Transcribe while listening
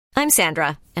I'm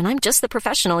Sandra, and I'm just the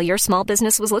professional your small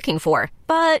business was looking for.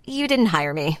 But you didn't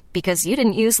hire me because you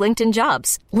didn't use LinkedIn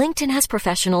Jobs. LinkedIn has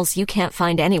professionals you can't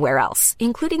find anywhere else,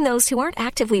 including those who aren't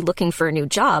actively looking for a new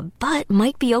job, but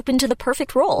might be open to the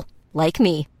perfect role, like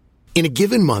me. In a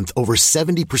given month, over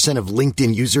 70% of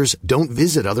LinkedIn users don't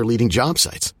visit other leading job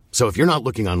sites. So if you're not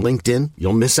looking on LinkedIn,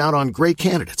 you'll miss out on great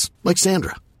candidates like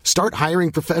Sandra. Start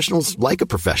hiring professionals like a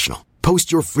professional.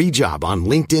 Post your free job on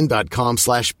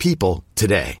linkedin.com/people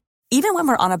today. Even when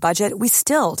we're on a budget, we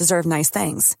still deserve nice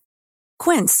things.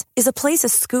 Quince is a place to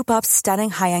scoop up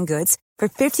stunning high-end goods for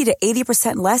 50 to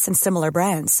 80% less than similar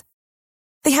brands.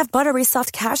 They have buttery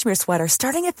soft cashmere sweaters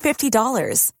starting at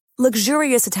 $50,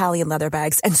 luxurious Italian leather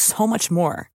bags, and so much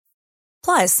more.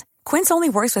 Plus, Quince only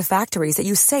works with factories that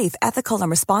use safe, ethical,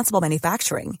 and responsible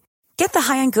manufacturing. Get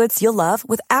the high-end goods you'll love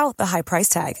without the high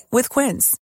price tag with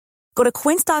Quince. Go to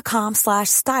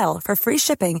quince.com/style for free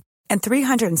shipping and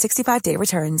 365-day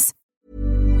returns.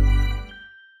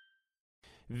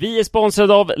 Vi är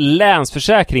sponsrade av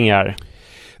Länsförsäkringar.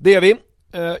 Det är vi.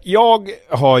 Jag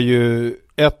har ju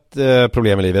ett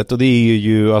problem i livet, och det är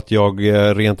ju att jag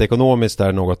rent ekonomiskt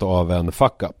är något av en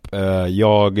fuck-up.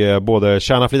 Jag både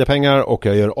tjänar för lite pengar och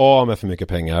jag gör av med för mycket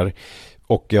pengar.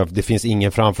 Och det finns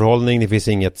ingen framförhållning, det finns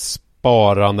inget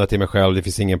sparande till mig själv, det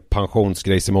finns ingen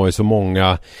pensionsgrej som har ju så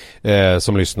många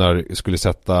som lyssnar skulle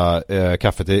sätta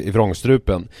kaffet i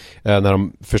vrångstrupen när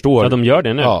de förstår. Ja, de gör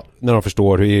det nu. Ja, när de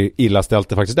förstår hur illa ställt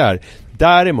det faktiskt är.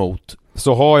 Däremot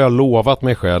så har jag lovat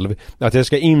mig själv att jag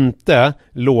ska inte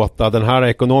låta den här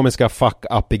ekonomiska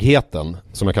fuck-uppigheten,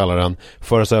 som jag kallar den,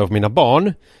 föras över på mina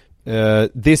barn.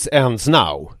 This ends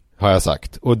now, har jag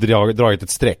sagt, och dragit ett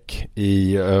streck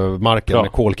i marken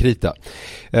med kolkrita.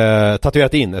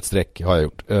 Tatuerat in ett streck har jag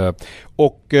gjort.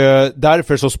 Och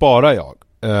därför så sparar jag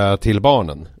till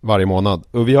barnen varje månad.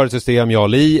 Och vi har ett system, jag och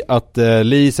Li, att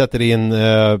Li sätter in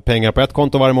pengar på ett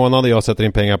konto varje månad och jag sätter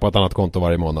in pengar på ett annat konto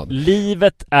varje månad.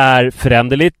 Livet är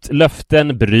föränderligt,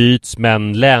 löften bryts,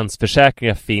 men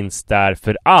Länsförsäkringar finns där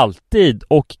för alltid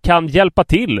och kan hjälpa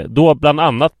till, då bland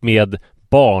annat med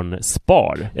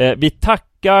barnspar. Vi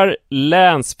tackar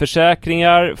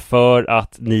Länsförsäkringar för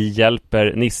att ni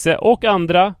hjälper Nisse och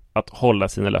andra att hålla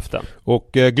sina löften. Och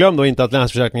glöm då inte att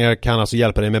Länsförsäkringar kan alltså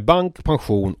hjälpa dig med bank,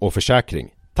 pension och försäkring.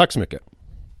 Tack så mycket.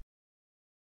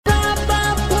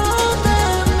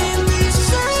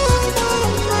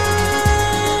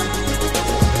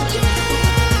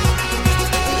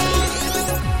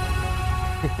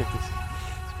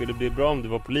 Det skulle bli bra om du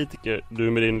var politiker,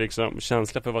 du med din liksom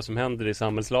känsla för vad som händer i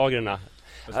samhällslagren.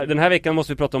 Den här veckan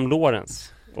måste vi prata om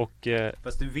Lorentz. Och,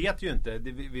 fast du vet ju inte,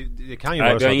 det kan ju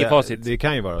vara så, det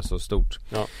kan ju vara så stort.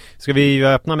 Ja. Ska vi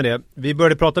öppna med det? Vi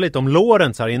började prata lite om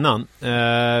Lorentz här innan.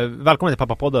 Välkommen till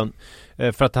Pappapodden.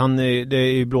 För att det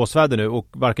är ju blåsväder nu och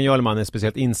varken jag eller man är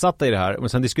speciellt insatta i det här. Men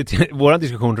sen vår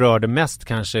diskussion rörde mest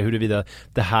kanske huruvida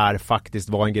det här faktiskt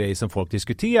var en grej som folk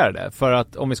diskuterade. För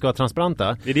att om vi ska vara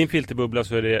transparenta. I din filterbubbla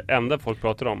så är det enda folk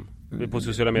pratar om på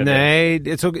sociala medier. Nej,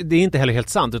 det är inte heller helt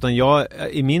sant. Utan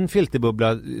i min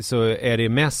filterbubbla så är det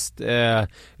mest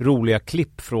roliga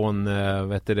klipp från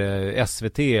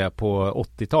SVT på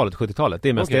 80-talet, 70-talet. Det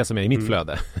är mest det som är i mitt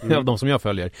flöde av de som jag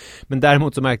följer. Men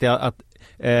däremot så märkte jag att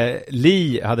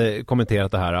Li hade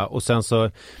kommenterat det här och sen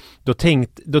så då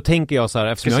tänker jag så här,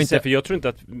 eftersom för jag tror inte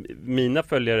att mina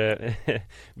följare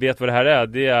vet vad det här är.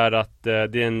 Det är att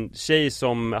det är en tjej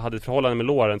som hade ett förhållande med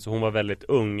Lorentz och hon var väldigt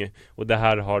ung och det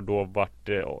här har då varit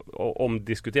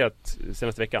omdiskuterat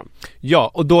senaste veckan.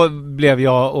 Ja, och då blev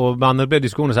jag och mannen blev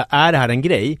diskussionen så här, är det här en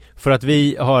grej? För att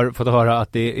vi har fått höra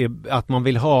att det är att man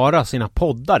vill höra sina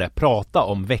poddare prata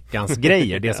om veckans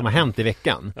grejer, det som har hänt i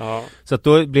veckan. Ja. Så att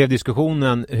då blev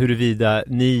diskussionen huruvida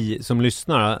ni som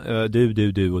lyssnar,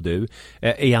 du och du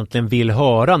egentligen vill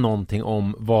höra någonting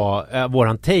om vad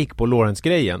våran take på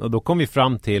Lorentz-grejen. Och då kom vi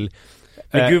fram till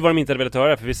men gud vad de inte hade velat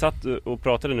höra, för vi satt och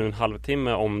pratade nu en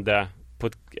halvtimme om det på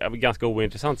ett ganska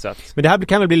ointressant sätt. Men det här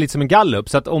kan väl bli lite som en gallup,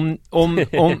 så att om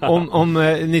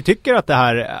ni tycker att det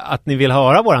här, att ni vill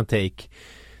höra våran take.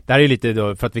 Det här är lite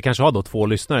då, för att vi kanske har då 2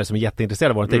 lyssnare som är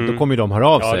jätteintresserade av våran take, då kommer ju de höra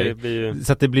av sig.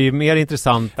 Så att det blir mer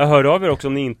intressant. Jag hör av er också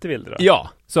om ni inte vill det. Ja,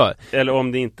 så. Eller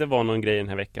om det inte var någon grej den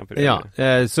här veckan för det. Ja,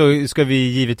 så ska vi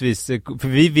givetvis, för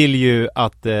vi vill ju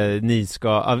att ni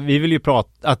ska, vi vill ju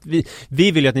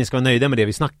vi vill ju att ni ska vara nöjda med det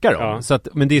vi snackar om. Ja. Så att,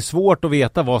 men det är svårt att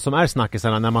veta vad som är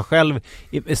snackisarna när man själv,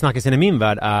 snackisen i min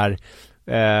värld är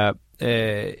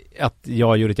att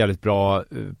jag gjorde ett jävligt bra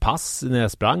pass när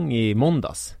jag sprang i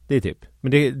måndags. Det är typ.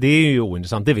 Men det är ju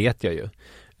ointressant, det vet jag ju.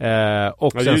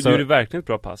 Och sen du gjorde verkligen ett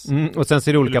bra pass. Och sen så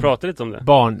är det olika. Vill du prata lite om det?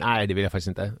 Barn, nej det vill jag faktiskt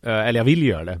inte. Eller jag vill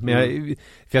göra det. Men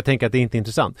för jag tänker att det är inte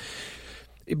intressant.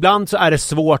 ibland så är det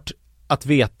svårt att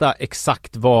veta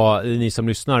exakt vad ni som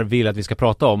lyssnar vill att vi ska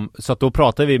prata om. Så att då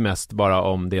pratar vi mest bara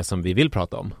om det som vi vill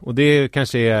prata om. Och det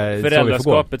kanske är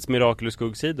föräldraskapets mirakel och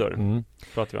skuggsidor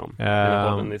pratar vi om. Det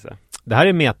här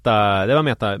är det var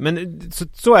meta. Men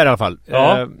så är det i alla fall.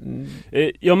 Ja.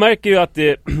 Jag märker ju att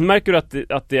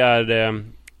det är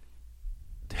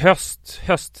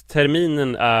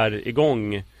höstterminen är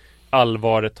igång.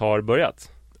 Allvaret har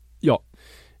börjat. Ja.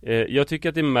 Jag tycker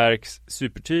att det märks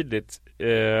supertydligt.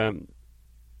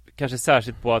 Kanske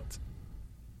särskilt på att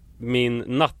min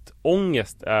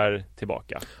nattångest är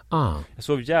tillbaka. Jag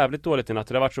sov jävligt dåligt i natt.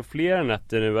 Det har varit så flera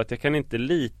nätter nu att jag kan inte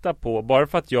lita på, bara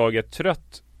för att jag är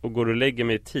trött och går och lägger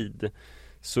mig i tid,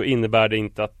 så innebär det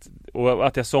inte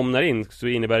att jag somnar in, så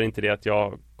innebär det inte det att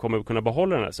jag kommer kunna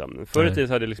behålla den här sömnen. Förr i tiden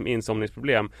hade jag liksom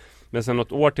insomningsproblem, men sen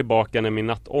något år tillbaka när min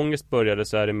nattångest började,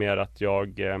 så är det mer att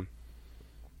jag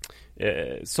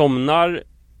somnar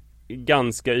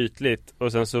ganska ytligt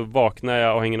och sen så vaknar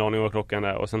jag och har ingen aning om vad klockan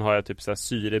är, och sen har jag typ så här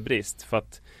syrebrist för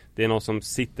att det är någon som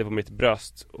sitter på mitt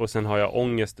bröst, och sen har jag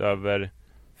ångest över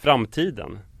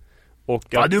framtiden. Och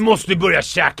du måste börja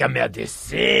käka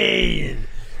medicin.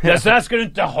 Så här ska du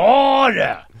inte ha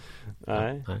det.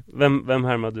 Nej. Vem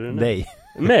härmade du nu? Nej.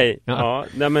 Mig? Ja.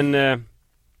 Nej men det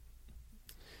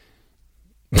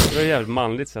var ett jävligt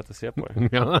manligt sätt att se på det.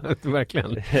 Ja,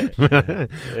 verkligen.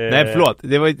 Nej, förlåt.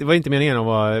 Det var inte meningen att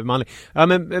vara manlig. Ja,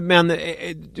 men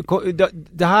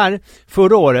det här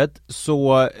förra året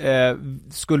så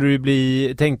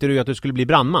tänkte du att du skulle bli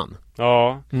brandman.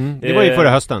 Ja. Det var ju förra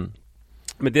hösten.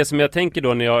 Men det som jag tänker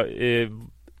då när jag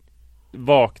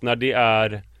vaknar, det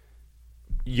är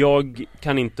jag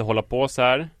kan inte hålla på så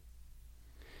här.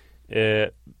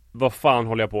 Vad fan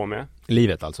håller jag på med?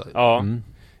 Livet alltså. Ja.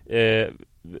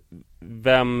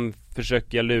 Vem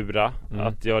försöker jag lura?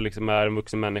 Att jag liksom är en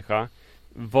vuxen människa.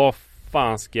 Vad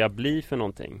fan ska jag bli för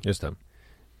någonting? Just det.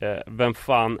 Vem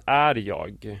fan är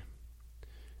jag?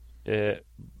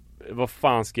 Vad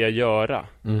fan ska jag göra?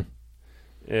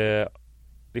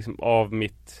 Liksom av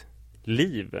mitt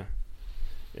liv.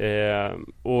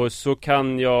 Och så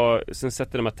kan jag sen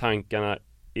sätta de här tankarna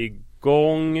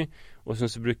igång, och sen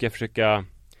så brukar jag försöka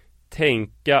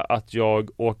tänka att jag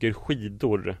åker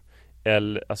skidor,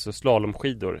 eller alltså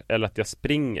slalomskidor, eller att jag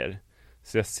springer,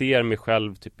 så jag ser mig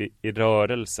själv typ i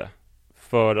rörelse,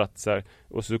 för att så här,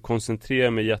 och så koncentrerar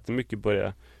jag mig jättemycket på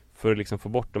det för att liksom få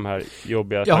bort de här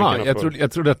jobbiga tankarna.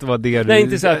 Jag trodde att det var det. Nej,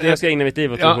 inte så att jag ska ägna mitt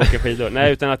liv åt att åka skidor.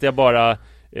 Nej, utan att jag bara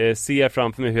ser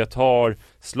framför mig hur jag tar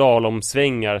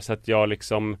slalomsvängar, så att jag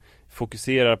liksom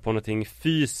fokuserar på någonting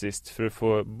fysiskt för att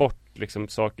få bort liksom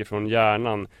saker från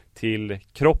hjärnan till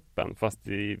kroppen, fast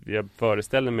jag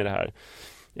föreställer mig det här.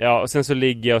 Ja, och sen så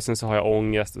ligger jag och sen så har jag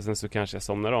ångest, och sen så kanske jag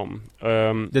somnar om.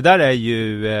 Det där är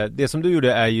ju, det som du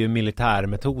gjorde är ju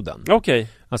militärmetoden. Okej.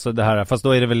 Alltså det här, fast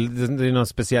då är det väl det är någon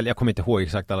speciell, jag kommer inte ihåg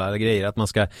exakt alla grejer, att man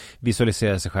ska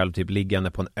visualisera sig själv typ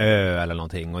liggande på en ö eller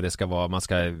någonting, och det ska vara, man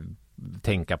ska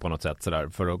tänka på något sätt sådär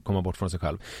för att komma bort från sig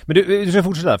själv. Men du ska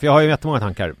fortsätta, för jag har ju jättemånga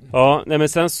tankar. Ja, nej men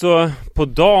sen så på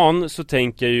dagen så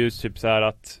tänker jag ju typ så här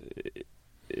att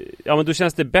ja, men då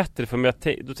känns det bättre för mig.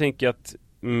 Då tänker jag att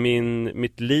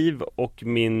mitt liv och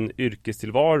min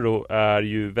yrkestillvaro är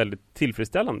ju väldigt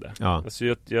tillfredsställande. Ja. Alltså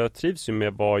jag trivs ju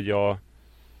med vad jag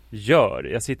gör.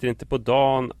 Jag sitter inte på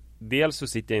dagen. Dels så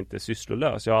sitter jag inte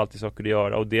sysslolös. Jag har alltid saker att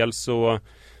göra. Och dels så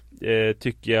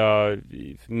tycker jag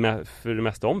för det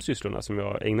mesta om sysslorna som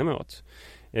jag ägnar mig åt.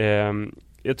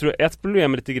 Jag tror ett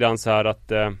problem är lite grann så här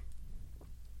att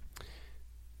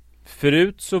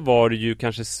förut så var det ju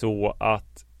kanske så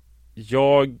att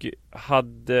jag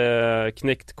hade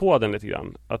knäckt koden lite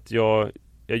grann. Att jag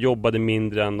jobbade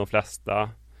mindre än de flesta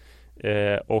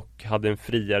och hade en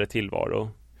friare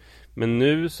tillvaro. Men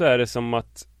nu så är det som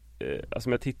att alltså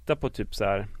om jag tittar på typ så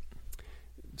här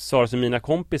Sara som mina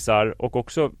kompisar, och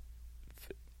också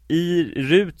i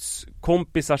Ruts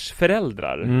kompisars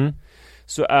föräldrar,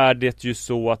 så är det ju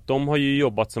så att de har ju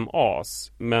jobbat som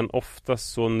as, men ofta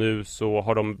så nu så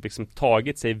har de liksom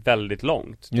tagit sig väldigt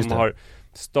långt. De har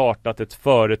startat ett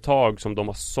företag som de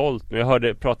har sålt.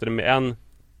 Jag pratade med en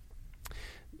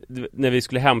när vi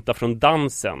skulle hämta från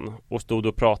dansen och stod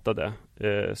och pratade.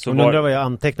 Så undrar vad jag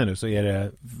antecknar nu, så är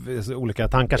det olika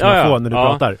tankar som jag får när du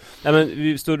pratar. Ja, men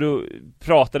vi stod och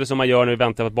pratade som man gör när vi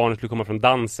väntar på att barnet skulle komma från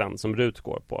dansen som Rut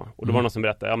går på. Och då var någon som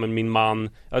berättade, ja men min man,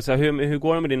 alltså, hur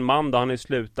går det med din man då? Han har ju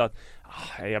slutat.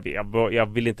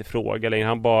 Jag vill inte fråga längre.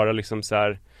 Han bara liksom så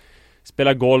här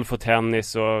spelar golf och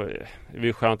tennis, och det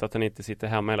är skönt att han inte sitter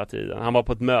hemma hela tiden. Han var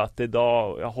på ett möte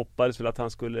idag och jag hoppades väl att han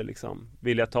skulle liksom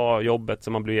vilja ta jobbet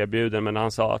som han blev erbjuden, men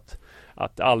han sa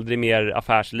att aldrig mer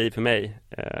affärsliv för mig.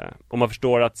 Och man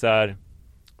förstår att så här,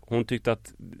 hon tyckte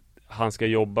att han ska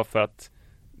jobba för att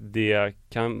det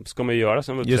ska man göra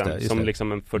som vuxen, som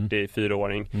liksom en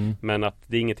 44-åring. Men att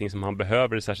det är ingenting som han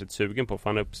behöver är särskilt sugen på, för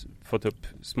han har fått upp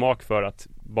smak för att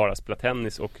bara spela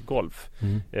tennis och golf.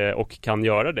 Och kan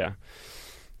göra det.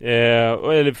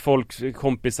 Eller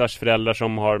kompisars föräldrar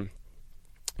som har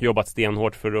jobbat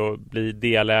stenhårt för att bli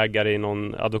delägare i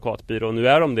någon advokatbyrå, och nu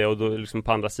är de det, och då liksom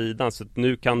på andra sidan, så att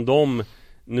nu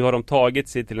har de tagit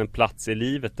sig till en plats i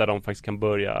livet där de faktiskt kan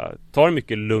börja ta det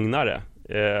mycket lugnare.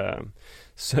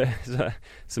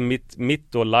 Så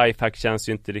mitt då lifehack känns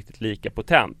ju inte riktigt lika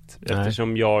potent. Nej.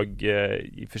 Eftersom jag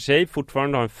i och för sig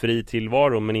fortfarande har en fri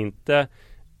tillvaro, men inte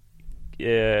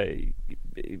är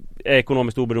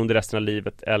ekonomiskt oberoende resten av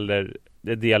livet, eller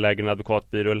är delägare i en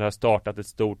advokatbyrå, eller har startat ett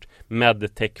stort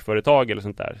medtech-företag eller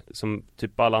sånt där, som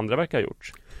typ alla andra verkar ha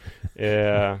gjort.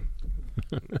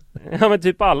 Ja, men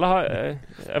typ alla har,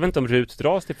 jag vet inte om RUT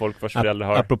dras till folk vars föräldrar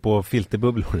har. Apropå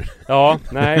filterbubblor. Ja,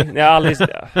 nej aldrig.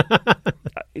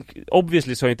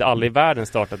 Obviously så har inte alla i världen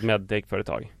startat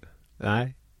medtech-företag.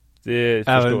 Nej.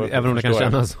 Även om det kan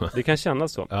kännas så. Det kan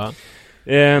kännas så. Ja.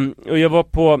 Och jag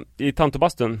var i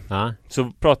Tantobastun. Ja.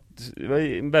 Så det var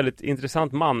en väldigt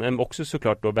intressant man, men också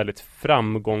såklart då väldigt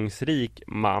framgångsrik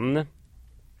man.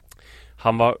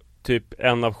 Han var typ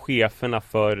en av cheferna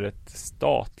för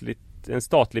en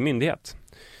statlig myndighet.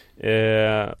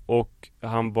 Och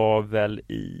han var väl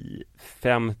i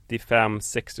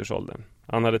 55-60-årsåldern.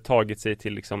 Han hade tagit sig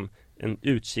till liksom en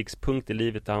utkikspunkt i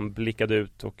livet där han blickade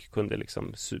ut och kunde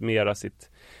liksom summera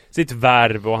sitt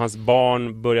värv, och hans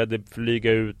barn började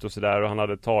flyga ut och sådär, och han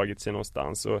hade tagit sig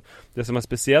någonstans. Och det som var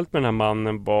speciellt med den här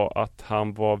mannen var att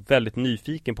han var väldigt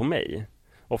nyfiken på mig.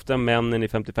 Ofta männen i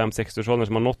 55-60-årsåldern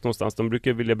som har nått någonstans, de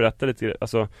brukar vilja berätta lite,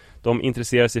 alltså de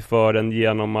intresserar sig för en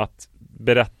genom att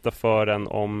berätta för en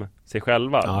om sig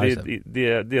själva. Ja,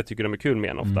 det tycker de är kul med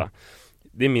en ofta.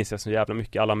 Det minns jag så jävla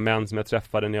mycket, alla män som jag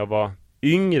träffade när jag var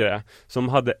yngre, som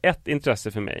hade ett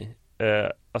intresse för mig.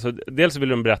 Alltså dels så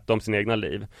ville de berätta om sin egna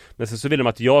liv, men sen så ville de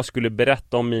att jag skulle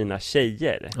berätta om mina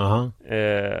tjejer.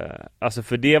 Alltså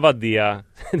för det var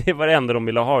det enda de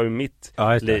ville ha i mitt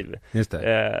liv. Just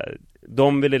det.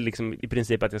 De ville liksom i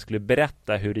princip att jag skulle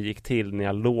berätta hur det gick till när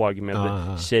jag låg med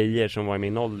tjejer som var i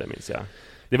min ålder, minns jag.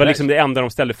 Det var liksom det enda de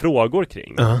ställde frågor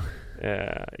kring.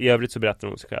 I övrigt så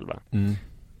berättade de sig själva.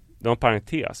 Det var en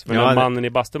parentes. För den mannen i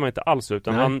bastun var inte alls,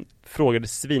 utan han frågade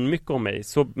svinmycket om mig.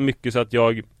 Så mycket så att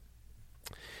jag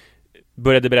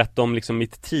började berätta om liksom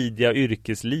mitt tidiga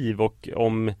yrkesliv och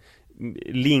om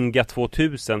Linga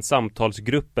 2000,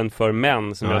 samtalsgruppen för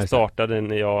män som jag startade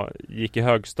när jag gick i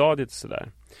högstadiet och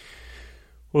sådär.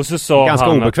 Och så sa ganska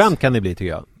han obekvämt kan det bli, tycker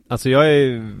jag. Alltså jag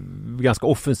är ganska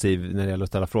offensiv när det gäller att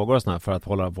ställa frågor och sådär, för att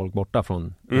hålla folk borta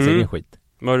från sin egen skit.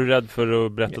 Var du rädd för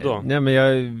att berätta då? Nej, men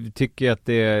jag tycker att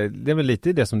det är väl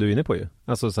lite det som du är inne på ju.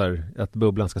 Alltså så här, att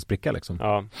bubblan ska spricka liksom.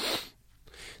 Ja.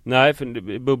 Nej,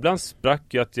 för bubblan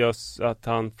sprack ju att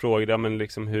han frågade, men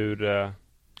liksom hur...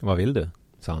 Vad vill du?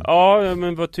 Sa han. Ja,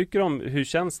 men vad tycker du om, hur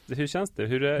känns det?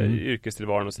 Hur är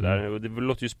yrkestillvaron och sådär? Och det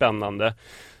låter ju spännande.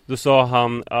 Då sa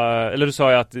han, eller då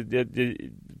sa jag att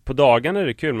på dagarna är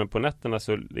det kul, men på nätterna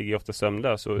så ligger jag ofta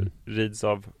sömnlös och rids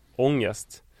av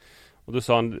ångest. Och då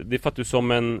sa han, det är för att du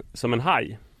är som en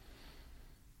haj.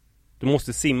 Du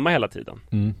måste simma hela tiden.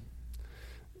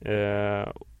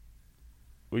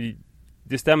 Och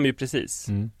det stämmer ju precis.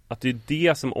 Att det är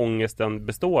det som ångesten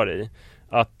består i.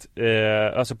 Att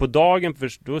alltså på dagen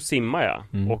då simmar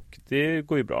jag och det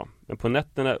går ju bra. Men på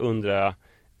nätterna undrar jag,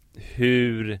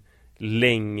 hur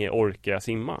länge orkar jag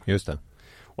simma? Just det.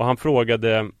 Och han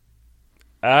frågade,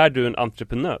 är du en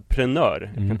entreprenör?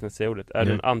 Jag kan inte säga ordet. Är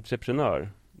du en entreprenör?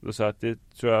 Då sa jag att det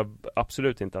tror jag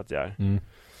absolut inte att jag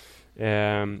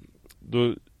är.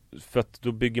 För att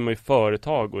då bygger man ju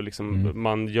företag och liksom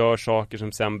man gör saker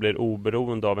som sen blir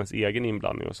oberoende av ens egen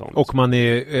inblandning och sånt. Och man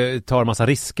tar massa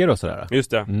risker och sådär.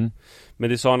 Just det. Men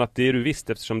det sa han att det är du visst,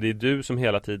 eftersom det är du som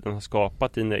hela tiden har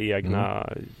skapat dina egna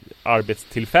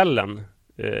arbetstillfällen.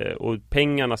 Och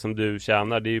pengarna som du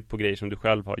tjänar, det är ju på grejer som du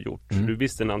själv har gjort. Så du är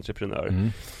visst en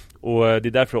entreprenör. Och det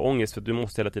är därför du har ångest, för att du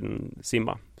måste hela tiden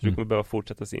simma. Så du kommer behöva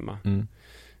fortsätta simma.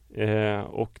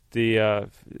 Och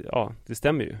det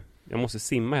stämmer ju. Jag måste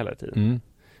simma hela tiden.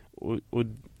 Och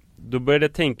då började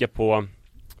jag tänka på,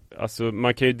 alltså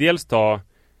man kan ju dels ta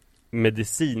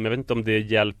medicin, men jag vet inte om det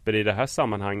hjälper i det här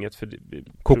sammanhanget.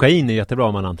 Kokain är jättebra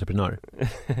om man är entreprenör.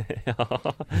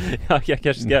 Ja, jag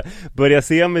kanske ska börja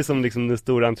se mig som liksom den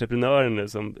stora entreprenören nu,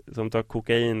 som tar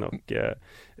kokain och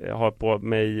har på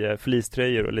mig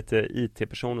fleecetröjor och lite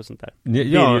IT-personer och sånt där.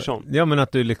 Ja, men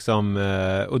att du liksom,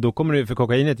 och då kommer du, för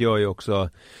kokainet gör ju också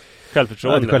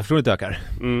Självförtroende. Självförtroendet ökar.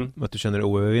 Och att du känner dig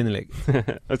oövervinnelig.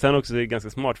 Och sen också det är ganska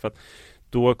smart för att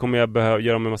då kommer jag behöva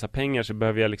göra med en massa pengar, så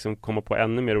behöver jag liksom komma på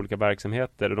ännu mer olika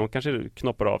verksamheter, och de kanske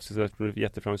knoppar av sig så att de blir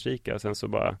jätteframgångsrika, och sen så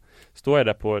bara står jag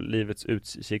där på livets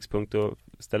utkikspunkt och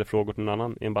ställer frågor till någon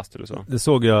annan i en bastu eller så. Det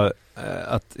såg jag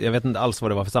att, jag vet inte alls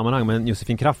vad det var för sammanhang, men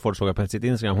Josefin Crafoord såg jag på sitt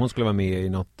Instagram, hon skulle vara med i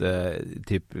något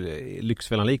typ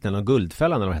Lyxfällan-liknande, någon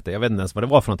Guldfällan eller vad det hette. Jag vet inte ens vad det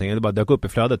var för någonting, det bara dök upp i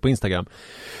flödet på Instagram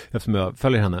eftersom jag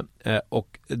följer henne.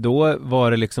 Och då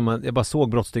var det liksom, jag bara såg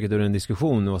brottstycket ur en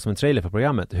diskussion, det var som en trailer för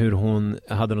programmet, hur hon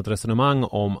hade något resonemang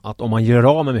om att om man gör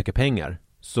av med mycket pengar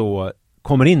så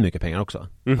kommer in mycket pengar också.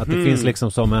 Att det finns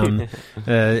liksom som en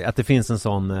att det finns en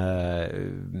sån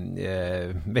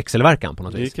växelverkan på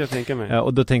något vis. Det kan jag tänka mig.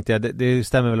 Och då tänkte jag, det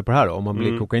stämmer väl på det här då, om man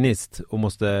blir kokainist och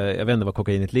måste, jag vet inte vad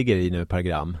kokainet ligger i nu per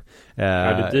gram.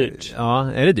 Är det dyrt?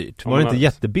 Ja, är det dyrt? Var det inte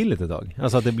jättebilligt ett tag?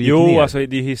 Alltså att det blir jo, ner. alltså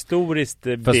det är historiskt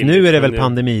billigt. Fast nu är det väl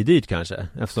pandemidyrt kanske,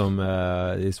 eftersom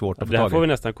det är svårt att få det här tag i. får vi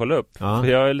nästan kolla upp. Ja.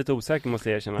 För jag är lite osäker, måste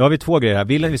jag erkänna. Då har vi två grejer här.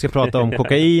 Vill att vi ska prata om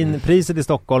kokain, priset i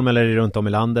Stockholm eller runt om i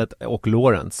landet, och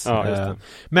Lawrence. Ja, just det.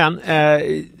 Men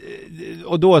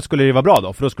och då skulle det vara bra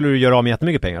då, för då skulle du göra av med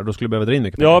jättemycket pengar, och då skulle du behöva dra in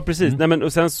mycket pengar. Ja, precis. Nej, men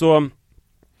och sen så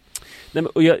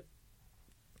och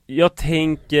jag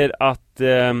tänker att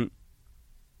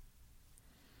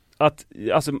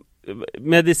alltså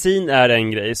medicin är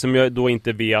en grej som jag då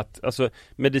inte vet. Alltså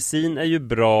medicin är ju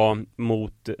bra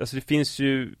mot, alltså det finns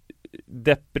ju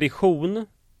depression,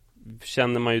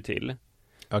 känner man ju till.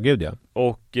 Ja, gud ja.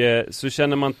 Och så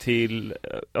känner man till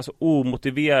alltså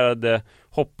omotiverade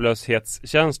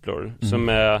hopplöshetskänslor som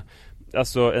är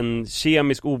alltså en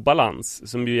kemisk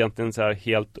obalans som ju egentligen så här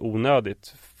helt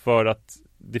onödigt, för att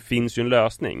det finns ju en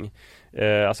lösning.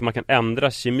 Alltså man kan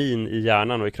ändra kemin i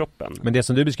hjärnan och i kroppen. Men det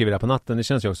som du beskriver där på natten, det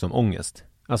känns ju också som ångest.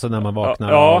 Alltså när man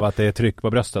vaknar av att det är tryck på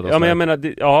bröstet. Och ja, men jag menar,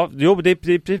 det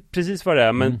är precis vad det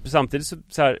är. Men samtidigt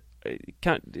så här,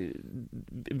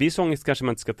 viss ångest kanske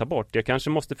man inte ska ta bort. Jag kanske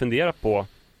måste fundera på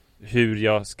hur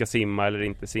jag ska simma eller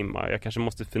inte simma. Jag kanske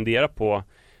måste fundera på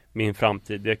min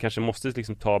framtid. Jag kanske måste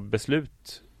liksom ta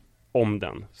beslut om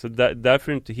den. Så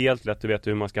därför är det inte helt lätt att veta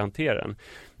hur man ska hantera den.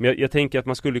 Men jag tänker att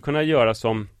man skulle kunna göra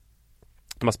som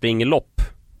när man springer lopp.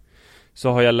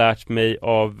 Så har jag lärt mig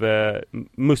av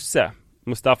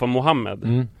Mustafa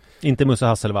Mohamed. Inte Musse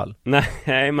Hasselvall.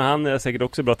 Nej, men han är säkert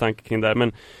också bra tanke kring det här.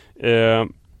 Men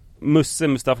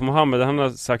Mustafa Mohamed, han har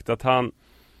sagt att han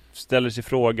ställer sig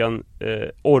frågan,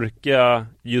 orkar jag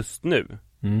just nu?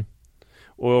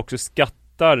 Och också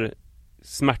skattar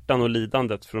smärtan och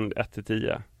lidandet från 1 till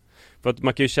 10. För att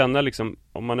man kan ju känna liksom,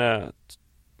 om man är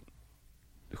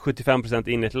 75%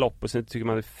 in i ett lopp och sen tycker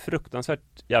man det är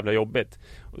fruktansvärt jävla jobbigt,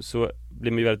 och så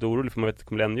blir man ju väldigt orolig för man vet att det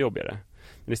kommer bli ännu jobbigare.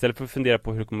 Men istället för att fundera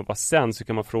på hur det kommer vara sen, så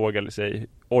kan man fråga sig,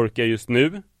 orkar jag just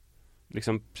nu?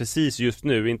 Liksom precis just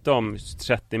nu, inte om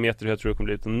 30 meter hur jag tror det kommer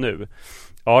bli, utan nu.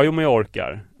 Ja, jo, men jag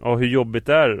orkar. Ja, hur jobbigt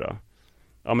är det då?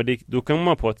 Ja, men då kan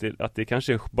man på att det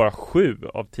kanske är bara 7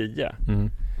 av 10.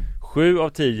 7 av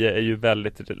 10 är ju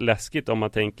väldigt läskigt om man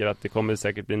tänker att det kommer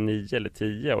säkert bli 9 eller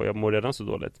 10 och jag mår redan så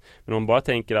dåligt. Men om man bara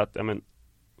tänker att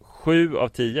 7 av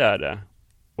 10 är det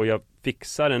och jag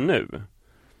fixar det nu,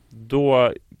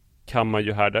 då kan man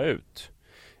ju härda ut.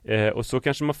 Och så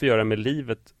kanske man får göra med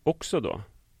livet också då.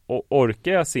 Och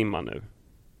orkar jag simma nu?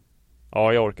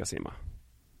 Ja, jag orkar simma.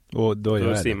 Och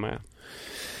då simmar jag.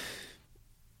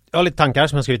 Jag har lite tankar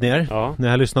som jag skrivit ner när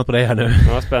jag har lyssnat på dig här nu.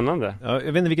 Ja, spännande. Jag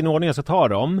vet inte vilken ordning jag ska ta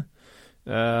dem.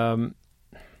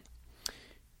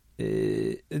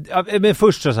 Men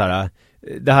först så här,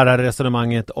 det här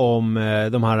resonemanget om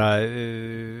de här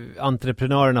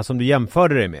entreprenörerna som du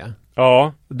jämförde dig med.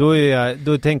 Ja.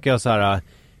 Då tänker jag så här,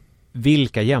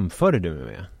 vilka jämför du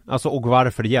med? Alltså, och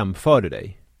varför jämför du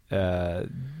dig?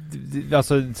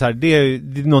 Alltså så här, det är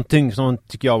någonting som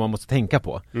tycker jag man måste tänka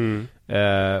på.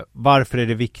 Varför är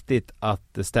det viktigt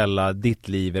att ställa ditt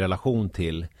liv i relation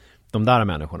till de där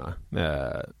människorna?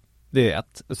 Det är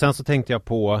ett. Sen så tänkte jag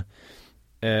på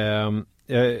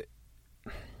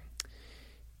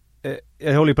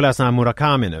jag håller på att läsa den här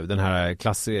Murakami nu, den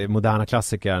här moderna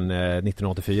klassikern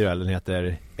 1984, eller den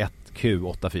heter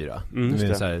 1Q84. Det är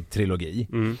en sån här trilogi.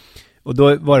 Och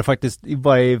då var det faktiskt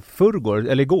bara i förrgår,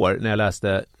 eller igår när jag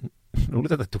läste,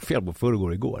 roligt att jag tog fel på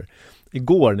förrgår,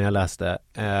 igår när jag läste,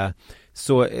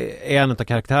 så är en av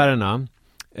karaktärerna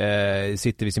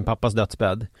sitter vid sin pappas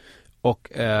dödsbädd,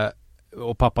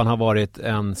 och pappan har varit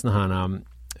en sån här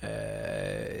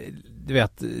du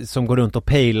vet, som går runt och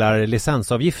pejlar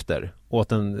licensavgifter åt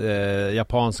den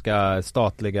japanska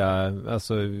statliga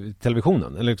alltså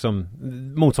televisionen, eller liksom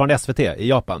motsvarande SVT i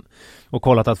Japan, och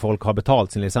kollat att folk har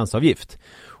betalt sin licensavgift.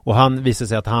 Och han visar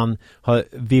sig att han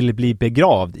vill bli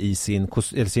begravd i sin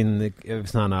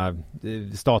sån här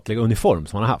statliga uniform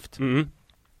som han har haft.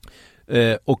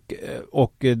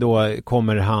 Och då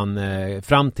kommer han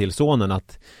fram till sonen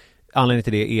att anledningen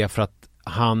till det är för att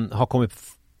han har kommit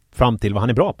fram till vad han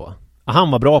är bra på.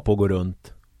 Han var bra på att gå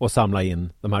runt och samla in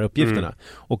de här uppgifterna.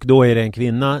 Och då är det en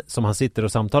kvinna som han sitter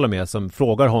och samtalar med som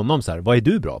frågar honom så här: vad är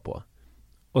du bra på?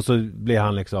 Och så blir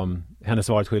han liksom hennes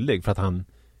svaret skyldig för att han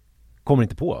kommer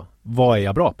inte på vad är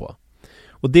jag bra på.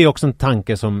 Och det är också en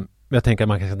tanke som jag tänker att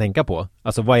man kan tänka på.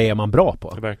 Alltså vad är man bra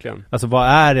på? Verkligen. Alltså vad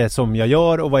är det som jag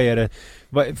gör och vad är det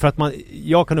för att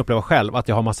jag kan uppleva själv att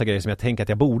jag har massa grejer som jag tänker att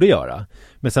jag borde göra.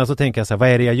 Men sen så tänker jag så här, vad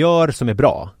är det jag gör som är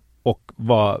bra? Och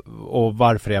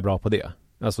varför är jag bra på det?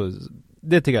 Alltså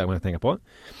det tycker jag man kan tänka på.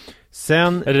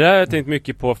 Sen det där har jag tänkt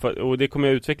mycket på och det kommer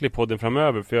jag utveckla i podden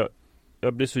framöver, för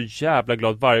jag blir så jävla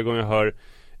glad varje gång jag hör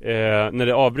när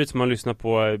det avbryts, man lyssnar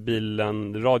på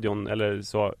bilen, radion eller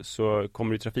så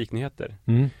kommer det trafiknyheter.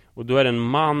 Och då är det en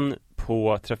man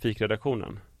på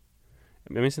trafikredaktionen.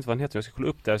 Jag minns inte vad han heter, jag ska kolla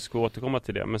upp det, jag ska återkomma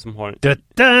till det, men som har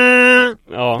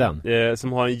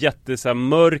som har en jätte så här,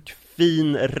 mörk,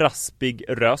 fin, raspig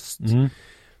röst.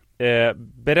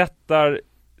 Berättar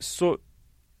så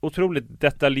otroligt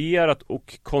detaljerat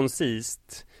och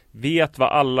koncist, vet vad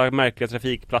alla märkliga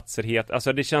trafikplatser heter.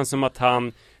 Alltså det känns som att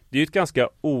det är ju ett ganska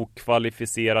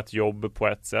okvalificerat jobb på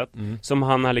ett sätt, som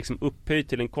han har liksom upphöjt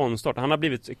till en konstart. Han har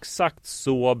blivit exakt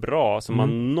så bra som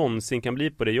man någonsin kan bli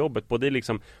på det jobbet. Både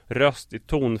liksom röst, i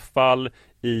tonfall,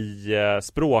 i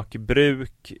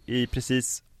språkbruk, i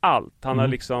precis allt. Han har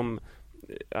liksom,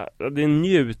 det är en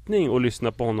njutning att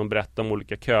lyssna på honom berätta om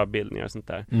olika köbildningar och sånt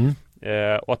där.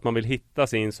 Och att man vill hitta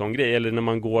sin sån grej. Eller när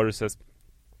man går så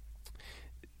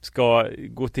ska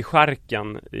gå till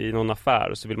skärken i någon affär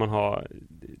och så vill man ha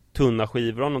tunna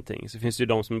skivor av någonting, så finns det ju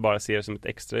de som bara ser det som ett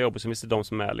extra jobb, och så finns det de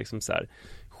som är liksom så här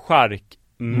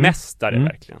skärkmästare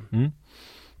verkligen.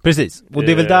 Precis, och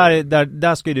det är väl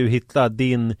där ska du hitta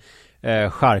din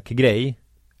skärkgrej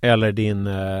eller din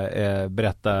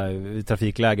berätta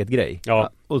trafikläget grej.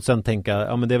 Och sen tänka,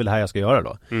 ja men det är väl det här jag ska göra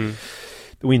då.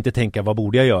 Och inte tänka, vad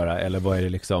borde jag göra, eller vad är det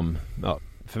liksom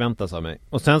förväntas av mig.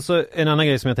 Och sen så en annan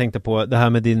grej som jag tänkte på, det här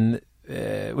med din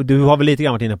och du har väl lite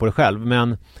grann varit inne på det själv,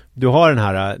 men du har den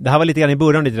här, det här var lite grann i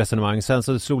början av ditt resonemang, sen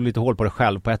så slog du lite hål på det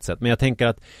själv på ett sätt, men jag tänker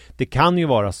att det kan ju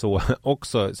vara så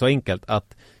också, så enkelt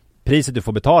att priset du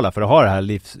får betala för att ha det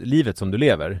här livet som du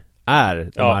lever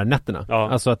är de här nätterna.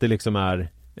 Alltså att det liksom är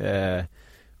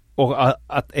och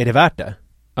att är det värt det?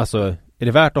 Alltså är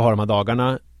det värt att ha de här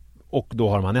dagarna och då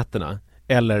ha de här nätterna,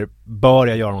 eller bör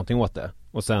jag göra någonting åt det?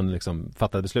 Och sen liksom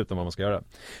fatta beslut om vad man ska göra.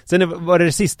 Sen var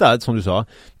det sista som du sa,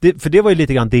 för det var ju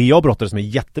lite grann det jag brottades med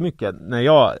jättemycket när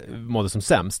jag mådde som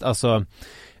sämst. Alltså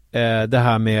det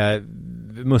här med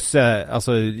Musse,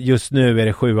 alltså just nu är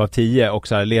det 7 av 10 och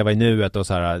så här, leva i nuet och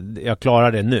så här, jag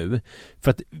klarar det nu.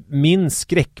 För att min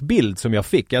skräckbild som jag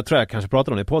fick, jag tror jag kanske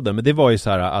pratade om det i podden, men det var ju så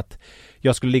här att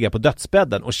jag skulle ligga på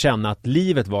dödsbädden och känna att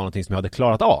livet var någonting som jag hade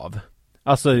klarat av.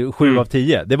 Alltså 7 av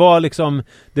 10. Det var liksom,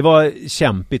 det var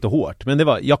kämpigt och hårt, men det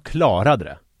var, jag klarade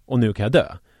det och nu kan jag dö.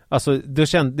 Alltså då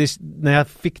när jag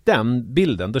fick den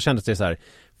bilden, då kändes det så här,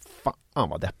 fan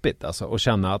vad deppigt alltså, och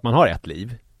känna att man har ett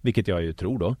liv, vilket jag ju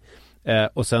tror då.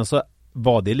 Och sen så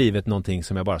var det livet någonting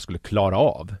som jag bara skulle klara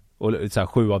av, och så här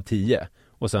 7 av 10,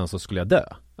 och sen så skulle jag dö.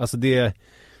 Alltså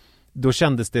då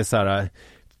kändes det så här,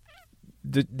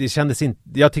 det kändes inte,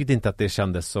 jag tyckte inte att det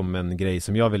kändes som en grej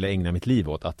som jag ville ägna mitt liv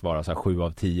åt, att vara så här 7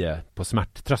 av 10 på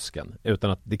smärttröskeln,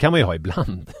 utan att det kan man ju ha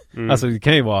ibland. Alltså det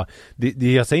kan ju vara,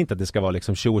 jag säger inte att det ska vara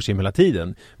liksom tjo och tjim hela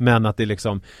tiden, men att det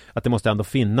liksom, att det måste ändå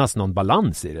finnas någon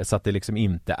balans i det, så att det liksom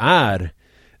inte är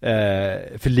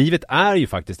för livet är ju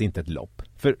faktiskt inte ett lopp.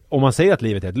 För om man säger att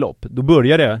livet är ett lopp, då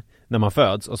börjar det när man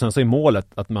föds, och sen så är målet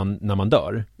att när man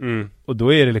dör. Och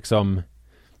då är det liksom,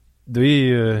 då är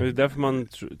ju... Det är därför man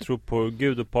tror på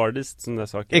Gud och paradis, sådana där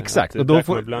saker. Exakt, och då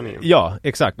får... Ja,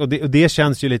 exakt, och det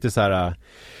känns ju lite så här.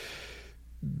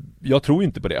 Jag tror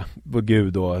inte på det, på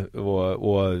Gud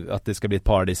och att det ska bli ett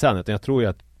paradis sen, utan jag tror ju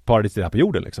att paradis är här på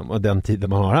jorden liksom, och den tiden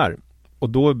man har här. Och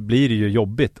då blir det ju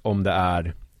jobbigt om det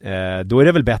är, då är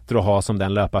det väl bättre att ha som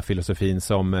den löparfilosofin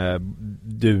som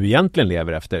du egentligen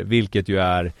lever efter, vilket ju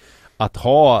är att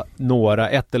ha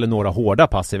ett eller några hårda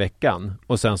pass i veckan,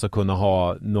 och sen så kunna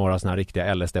ha några såna här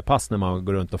riktiga LSD-pass när man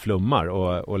går runt och flummar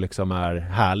och liksom är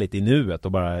härligt i nuet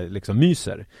och bara liksom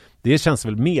myser. Det känns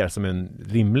väl mer som en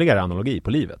rimligare analogi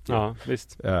på livet. Ja,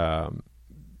 visst.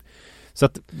 Så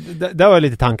att det var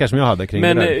lite tankar som jag hade kring det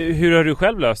där. Men hur har du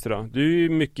själv löst det då? Du är ju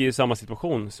mycket i samma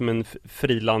situation som en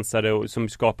frilansare och som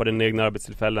skapar dina egna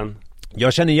arbetstillfällen.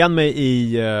 Jag känner igen mig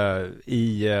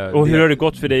och hur har det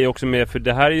gått för dig också med, för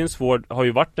det här är ju har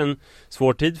ju varit en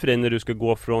svår tid för dig när du ska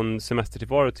gå från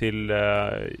semestertillvaro till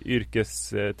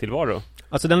yrkestillvaro.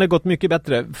 Alltså den har gått mycket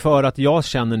bättre för att jag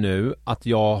känner nu att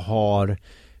jag har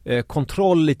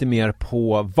kontroll lite mer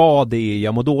på vad det är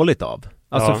jag mår dåligt av.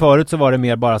 Alltså förut så var det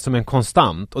mer bara som en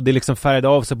konstant och det liksom färgade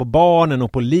av sig på barnen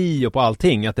och på Li och på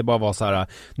allting, att det bara var så här.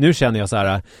 Nu känner jag så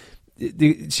här,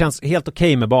 det känns helt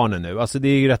okej med barnen nu. Alltså det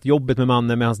är ju rätt jobbigt med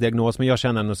mannen med hans diagnos, men jag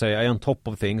känner ändå att jag är on top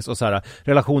of things. Och så här,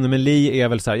 relationen med Li är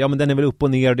väl så här, ja men den är väl upp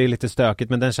och ner och det är lite stökigt,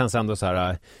 men den känns ändå så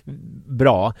här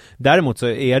bra. Däremot så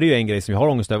är det ju en grej som jag har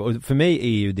ångest över, och för mig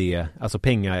är ju det alltså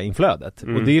pengainflödet.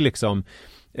 Och det är liksom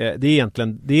det är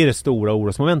egentligen, det är det stora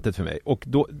orosmomentet för mig. Och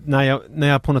då när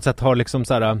jag på något sätt har liksom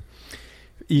så här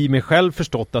i mig själv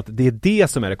förstått att det är det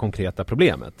som är det konkreta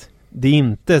problemet. Det är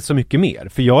inte så mycket mer,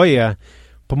 för jag är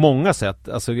på många sätt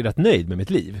alltså rätt nöjd med mitt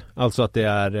liv. Alltså att det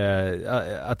är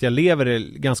att jag lever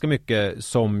ganska mycket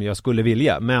som jag skulle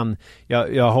vilja, men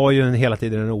jag har ju hela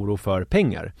tiden en oro för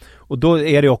pengar. Och då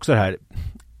är det också det här,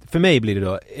 för mig blir det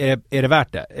då, är det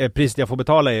värt det? Priset jag får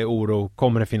betala är oro,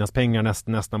 kommer det finnas pengar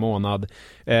nästa månad?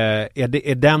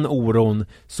 Är den oron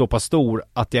så pass stor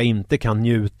att jag inte kan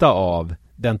njuta av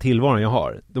den tillvaron jag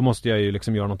har? Då måste jag ju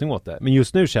liksom göra någonting åt det. Men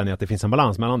just nu känner jag att det finns en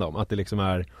balans mellan dem, att det liksom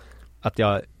är att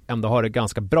jag ändå har det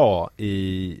ganska bra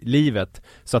i livet,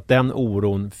 så att den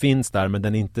oron finns där, men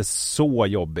den är inte så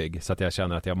jobbig så att jag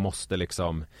känner att jag måste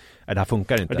liksom, det här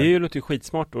funkar inte. Ja, det låter ju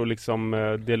skitsmart att liksom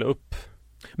dela upp.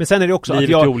 Men sen är det också att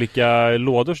jag i olika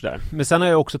lådor så där. Men sen har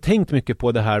jag också tänkt mycket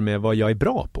på det här med vad jag är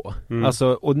bra på. Alltså,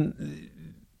 och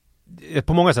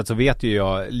på många sätt så vet ju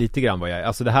jag lite grann vad jag är.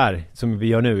 Alltså det här som vi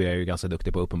gör nu är jag ju ganska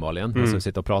duktig på uppenbarligen. Alltså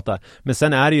sitta och prata. Men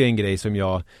sen är det ju en grej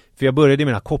som för jag började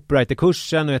med den här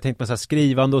copywriter-kursen och jag tänkte på så här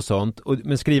skrivande och sånt.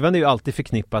 Men skrivande är ju alltid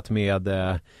förknippat med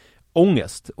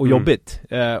ångest och jobbigt.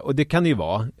 Och det kan det ju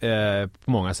vara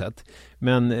på många sätt.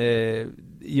 Men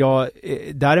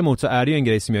däremot så är det ju en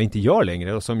grej som jag inte gör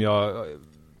längre och som jag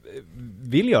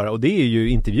vill göra, och det är ju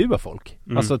intervjua folk.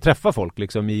 Alltså träffa folk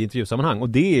liksom i intervjusammanhang, och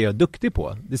det är jag duktig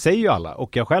på. Det säger ju alla,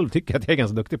 och jag själv tycker att jag är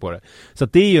ganska duktig på det. Så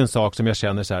att det är ju en sak som jag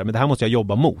känner så här, men det här måste jag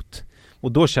jobba mot.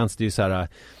 Och då känns det ju så här,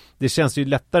 det känns ju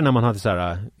lättare när man hade så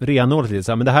här renodlat lite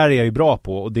så här, men det här är jag ju bra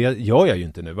på och det gör jag ju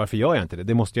inte nu. Varför gör jag inte det?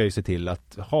 Det måste jag ju se till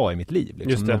att ha i mitt liv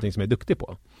liksom, någonting som jag är duktig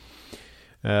på.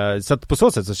 Så att på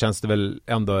så sätt så känns det väl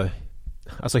ändå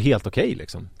alltså helt okej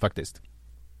liksom, faktiskt.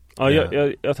 Ja,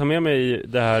 jag tar med mig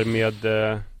det här med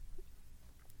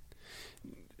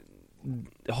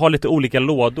ha lite olika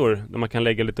lådor där man kan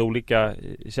lägga lite olika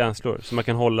känslor, så man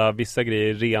kan hålla vissa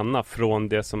grejer rena från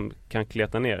det som kan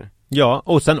kleta ner. Ja,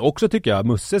 och sen också tycker jag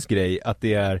Musses grej att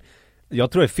det är,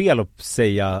 jag tror det är fel att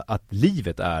säga att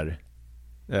livet är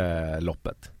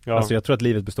loppet. Ja. Alltså jag tror att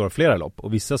livet består av flera lopp,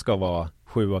 och vissa ska vara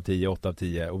 7 av 10, 8 av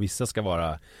 10, och vissa ska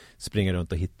vara springa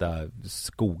runt och hitta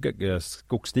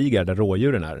skogsstigar där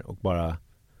rådjuren är och bara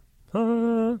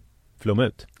flumma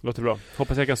ut. Låter bra.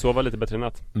 Hoppas jag kan sova lite bättre i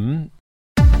natt.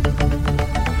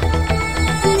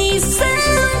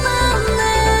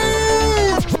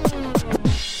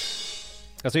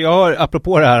 Alltså jag har,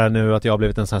 apropå det här nu att jag har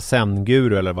blivit en sån här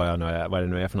zen-guru eller vad det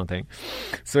nu är för någonting,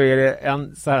 så är det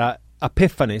en så här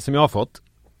epiphany som jag har fått.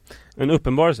 En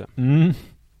uppenbarelse.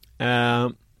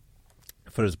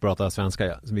 För att prata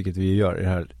svenska, vilket vi gör i det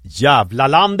här jävla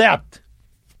landet.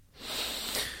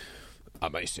 Ja,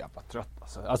 man är så jävla trött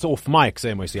alltså off mic så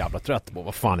är man ju så jävla trött på,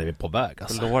 vad fan är vi på väg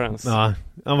alltså? Lawrence. Ja,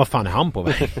 vad fan är han på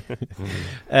väg?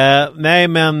 Nej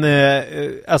men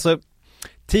alltså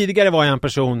tidigare var jag en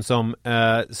person som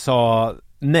sa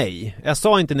nej. Jag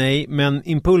sa inte nej, men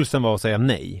impulsen var att säga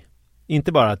nej.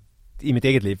 Inte bara i mitt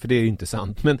eget liv, för det är ju inte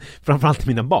sant, men framförallt till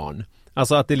mina barn.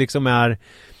 Alltså att det liksom är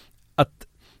att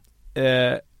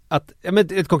men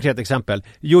ett konkret exempel.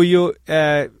 Jojo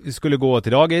skulle gå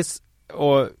till dagis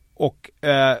och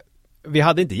vi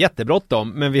hade inte jättebråttom,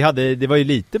 men det var ju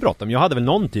lite bråttom. Jag hade väl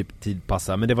någon typ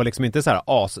tidpassa, men det var liksom inte så här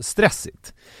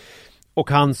asstressigt. Och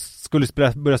han skulle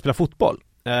börja spela fotboll.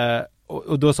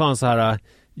 Och då sa han så här: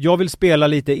 jag vill spela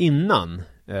lite innan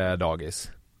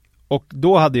dagis. Och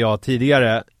då hade jag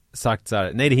tidigare sagt så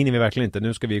här: nej, det hinner vi verkligen inte,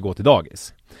 nu ska vi gå till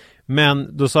dagis.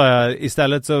 Men då sa jag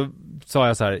istället så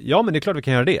här: ja men det är klart vi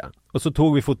kan göra det. Och så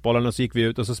tog vi fotbollen och så gick vi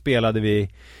ut och så spelade vi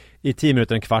i 10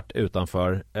 minuter, en kvart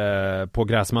utanför på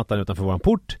gräsmattan utanför våran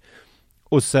port.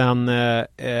 Och sen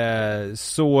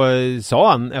så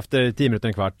sa han efter 10 minuter,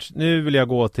 en kvart: nu vill jag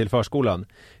gå till förskolan.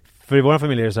 för i våra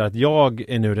familjer är det så här att jag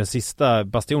är nu den sista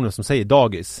bastionen som säger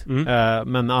dagis.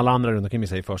 Men alla andra runt omkring mig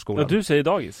säger förskolan. Ja, du säger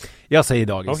dagis? Jag säger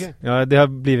dagis. Okay. Ja, det har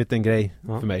blivit en grej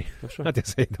för mig. Att jag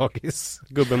säger dagis.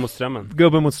 Gubben mot strömmen.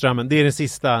 Gubben mot strömmen. Det är den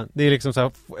sista. Det är liksom så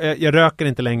här, jag röker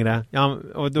inte längre.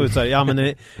 Och då är det så här,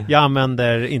 jag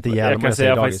använder inte hjälm. Jag kan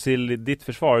säga faktiskt till ditt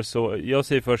försvar, så jag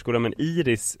säger förskola, men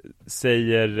Iris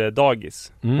säger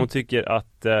dagis. Hon tycker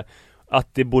att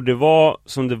det borde vara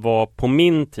som det var på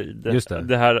min tid. Just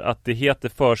det här att det heter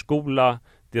förskola,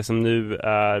 det som nu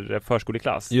är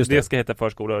förskoleklass. Det ska heta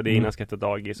förskola och det innan ska heta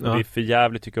dagis. Och det är för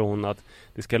jävligt, tycker hon, att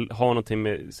det ska ha någonting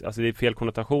med, alltså det är fel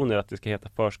konnotationer att det ska heta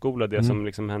förskola. Det som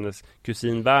liksom hennes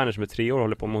kusin Werner som är 3 år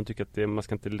håller på med. Hon tycker att man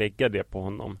ska inte lägga det på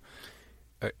honom.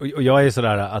 Och jag är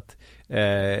sådär att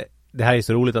det här är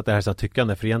så roligt att det här är så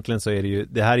tyckande, för egentligen så är det ju,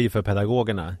 det här är ju för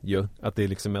pedagogerna ju, att det är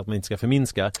liksom att man inte ska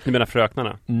förminska. Du menar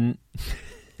fröknarna?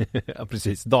 Ja,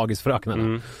 precis,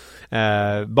 dagisfröknarna.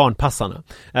 Barnpassarna.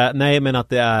 Nej, men att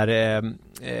det är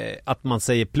att man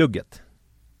säger plugget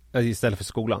istället för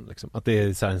skolan liksom. Att det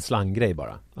är så här en slanggrej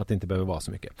bara, att det inte behöver vara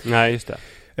så mycket. Nej, just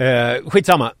det.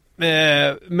 Skitsamma.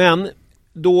 Men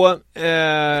då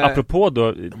apropå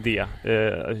då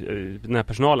den här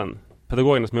personalen,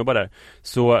 pedagogerna som jobbar där,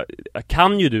 så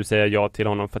kan ju du säga ja till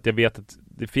honom, för att jag vet att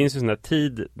det finns ju sån här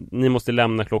tid, ni måste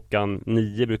lämna klockan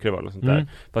 9 brukar det vara något sånt där.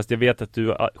 Fast jag vet att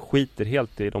du skiter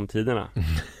helt i de tiderna.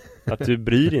 Att du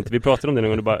bryr dig inte. Vi pratade om det någon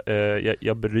gång och du bara,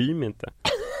 jag bryr mig inte.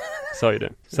 Sa ju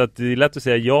det. Så att det är lätt att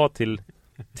säga ja till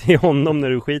honom när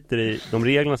du skiter i de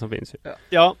reglerna som finns.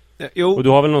 Ja. Jo. Och du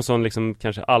har väl någon sån liksom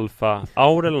kanske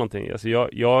alfa-aura eller någonting. Alltså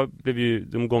jag blev ju,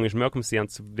 de gånger som jag kom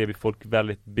sent så blev ju folk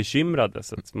väldigt bekymrade,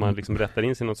 så att man liksom rättar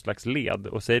in sig i något slags led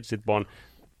och säger till sitt barn,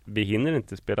 vi hinner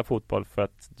inte spela fotboll för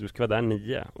att du ska vara där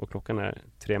 9 och klockan är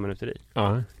 3 minuter i.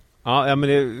 Ja, men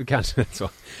det är kanske så.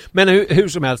 Men hur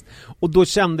som helst. Och då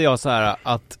kände jag så här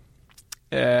att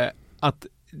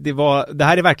det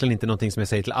här är verkligen inte någonting som jag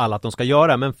säger till alla att de ska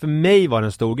göra, men för mig var det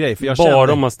en stor grej. För jag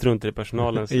bara om man struntar i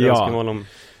personalens önskemål om...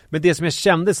 Men det som jag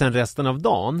kände sen resten av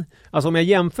dagen, alltså om jag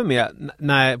jämför med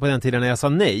på den tiden när jag sa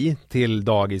nej till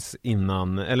dagis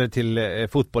innan, eller till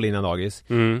fotboll innan dagis,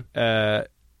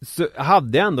 så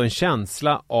hade jag ändå en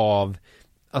känsla av,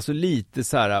 alltså lite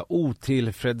så här en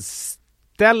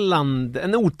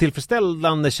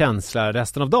otillfredsställande känsla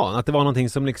resten av dagen, att det var någonting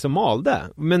som liksom malde.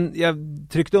 Men jag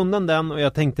tryckte undan den och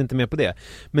jag tänkte inte mer på det.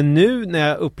 Men nu när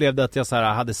jag upplevde att jag så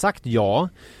här hade sagt ja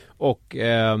och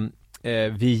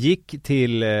vi gick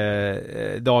till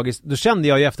dagis, då kände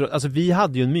jag ju efteråt, alltså vi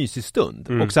hade ju en mysig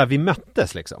stund och så här, vi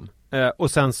möttes liksom.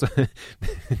 Och sen så det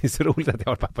är så roligt att jag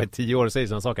har varit pappa i 10 år och säger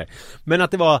sådana saker. Men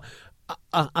att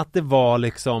det var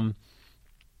liksom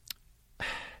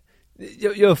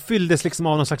jag fylldes liksom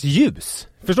av någon slags ljus.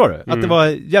 Förstår du? Att det var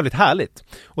jävligt härligt.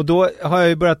 Och då har jag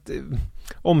ju börjat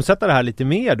omsätta det här lite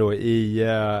mer då i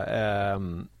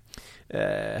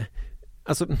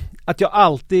alltså att jag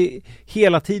alltid,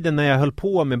 hela tiden när jag höll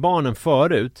på med barnen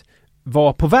förut,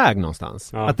 var på väg någonstans.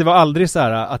 Ja. Att det var aldrig så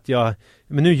här att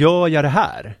men nu gör jag det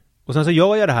här. Och sen så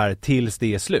gör jag det här tills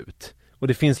det är slut. Och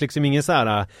det finns liksom ingen så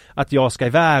här att jag ska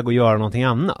iväg och göra någonting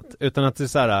annat. Utan att det är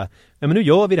så här, men nu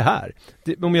gör vi det här.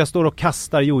 Om jag står och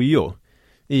kastar jojo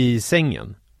i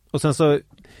sängen. Och sen så,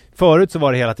 förut så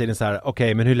var det hela tiden så här,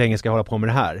 okej, men hur länge ska jag hålla på med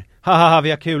det här? Haha, vi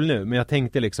har kul nu. Men jag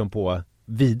tänkte liksom på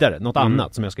vidare, något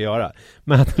annat som jag ska göra.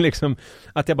 Men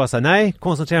att jag bara säger nej,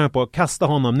 koncentrerar mig på att kasta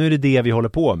honom, nu är det vi håller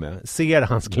på med. Ser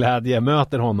hans glädje,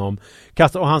 möter honom,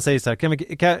 kastar, och han säger så här,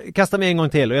 kan kasta mig en gång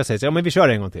till? Och jag säger så här, ja men vi kör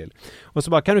en gång till. Och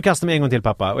så bara, kan du kasta mig en gång till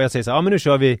pappa? Och jag säger så här, ja men nu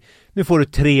kör vi, nu får du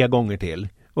 3 gånger till.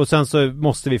 Och sen så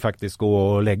måste vi faktiskt gå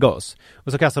och lägga oss.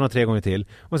 Och så kastar de 3 gånger till.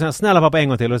 Och sen, snälla pappa, en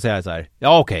gång till. Och så säger jag så här,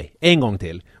 ja okej, en gång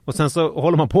till. Och sen så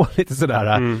håller man på lite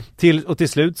sådär. Till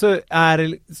slut så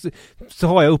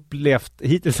har jag upplevt,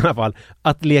 hittills i alla fall,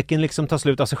 att leken liksom tar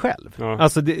slut av sig själv. Ja.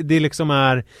 Alltså det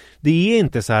liksom det är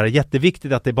inte så här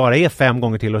jätteviktigt att det bara är 5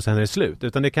 gånger till och sen är det slut.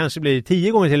 Utan det kanske blir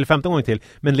 10 gånger till eller 15 gånger till.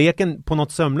 Men leken på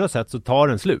något sömlöst sätt så tar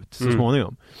den slut så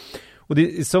småningom. Och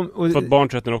för att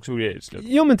barntrötten också blir till slut.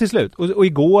 Jo, men till slut. Och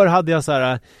igår hade jag så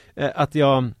här att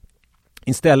jag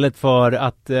istället för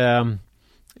att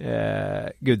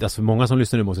gud, alltså många som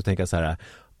lyssnar nu måste tänka så här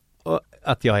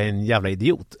att jag är en jävla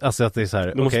idiot. Alltså att det är så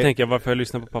här, du måste tänka varför jag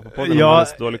lyssnar på Pappapodden om man har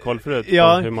så dålig koll förut på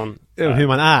hur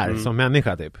man är som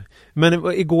människa typ.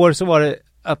 Men igår så var det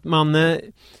att man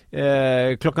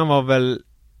klockan var väl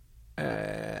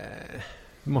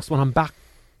måste man ha en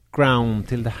background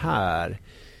till det här.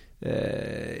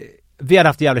 Vi hade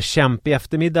haft jävligt kämpig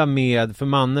eftermiddag för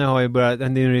Manne har ju börjat,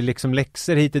 det är liksom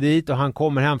läxor hit och dit och han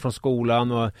kommer hem från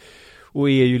skolan och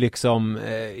är ju liksom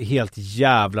helt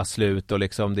jävla slut och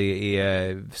liksom det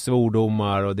är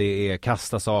svordomar och det är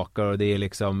kasta saker och det är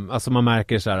liksom, alltså man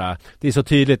märker så här, det är så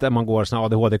tydligt att man går sån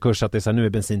ADHD-kurs att det är så här, nu är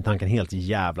bensintanken helt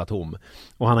jävla tom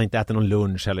och han har inte ätit någon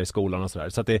lunch eller i skolan och sådär,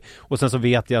 så att det, och sen så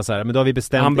vet jag så här, men då har vi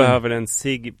bestämt han behöver en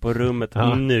cigg på rummet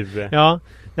nu. Ja,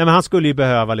 nej, men han skulle ju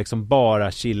behöva liksom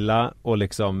bara chilla och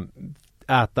liksom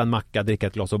äta en macka, dricka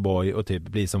ett glas O'boy och typ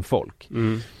bli som folk.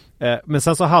 Men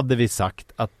sen så hade vi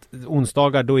sagt att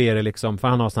onsdagar då är det liksom, för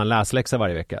han har sån här läsläxa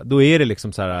varje vecka, då är det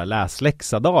liksom så här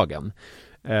läsläxa-dagen.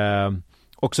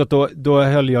 Och så att då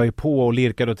höll jag ju på och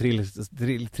lirkade och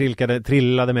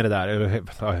trillade med det där,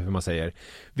 eller hur man säger.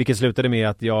 Vilket slutade med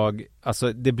att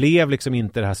alltså det blev liksom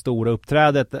inte det här stora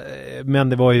uppträdet, men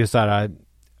det var ju så här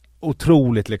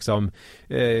otroligt liksom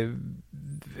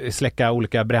släcka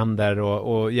olika bränder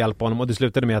och hjälpa honom, och det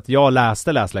slutade med att jag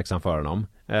läste läsläxan för honom.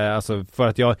 Alltså för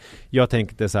att jag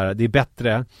tänkte så här, det är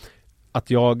bättre att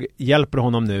jag hjälper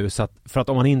honom nu, så att, för att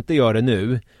om han inte gör det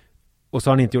nu och så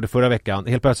har han inte gjort det förra veckan,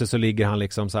 helt plötsligt så ligger han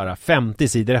liksom så här 50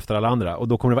 sidor efter alla andra, och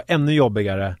då kommer det vara ännu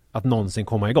jobbigare att någonsin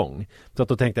komma igång. Så att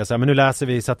då tänkte jag så här, men nu läser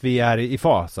vi så att vi är i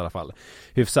fas i alla fall,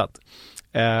 hyfsat.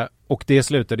 Och det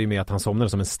slutade ju med att han somnade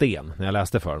som en sten när jag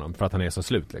läste för honom, för att han är så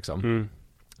slut liksom.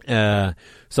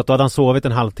 Så att då hade han sovit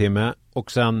en halvtimme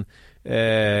och sen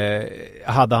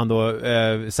hade han då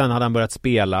sen hade han börjat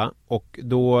spela, och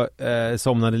då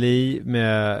somnade Li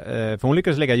med för hon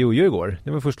lyckades lägga Jojo igår.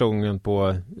 Det var första gången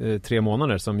på 3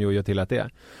 månader som Jojo tillät det.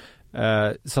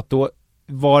 Så att då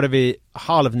var det vid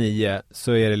 8:30,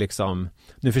 så är det liksom,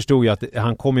 nu förstod jag att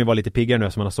han kommer ju vara lite piggare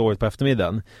nu som han har sovit på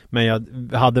eftermiddagen, men jag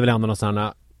hade väl ändå någon sån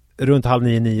här, runt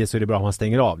 8:30 så är det bra om han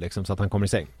stänger av liksom, så att han kommer i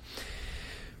säng.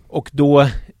 Och då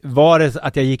var det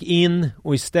att jag gick in,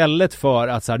 och istället för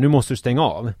att så här, nu måste du stänga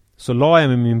av, så la jag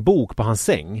med min bok på hans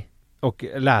säng och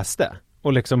läste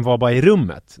och liksom var bara i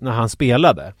rummet när han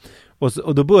spelade.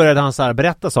 Och då började han så här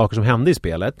berätta saker som hände i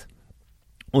spelet.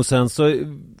 Och sen så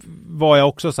var jag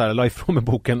också så här, la ifrån mig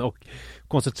boken och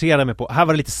koncentrerade mig på, här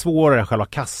var det lite svårare än själva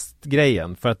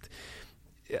kastgrejen, för att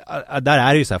där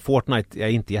är det ju så här, Fortnite, jag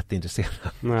är inte jätteintresserad.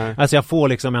 Nej. Alltså jag får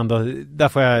liksom ändå, där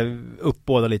får jag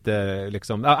uppbåda lite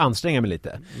liksom, anstränga mig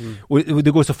lite. Och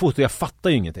det går så fort och jag fattar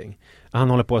ju ingenting. Han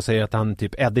håller på att säga att han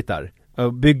typ editar,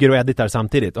 bygger och editar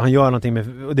samtidigt, och han gör någonting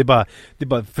med, och det är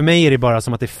bara för mig är det bara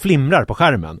som att det flimrar på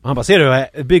skärmen, och han bara, ser du,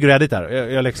 jag bygger och editar,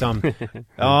 jag liksom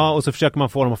ja, och så försöker man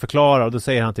få honom att förklara, och då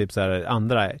säger han typ så här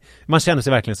andra, man känner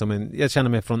sig verkligen som jag känner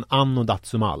mig från Anno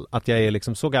Datsumal, att jag är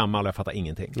liksom så gammal och jag fattar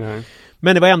ingenting. Nej.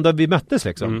 Men det var ändå, vi möttes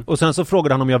liksom. Och sen så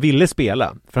frågade han om jag ville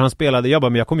spela, för han spelade, jag bara,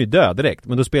 men jag kommer ju dö direkt,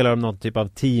 men då spelar de någon typ av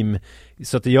team,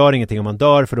 så att det gör ingenting om man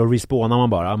dör, för då respawnar man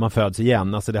bara, man föds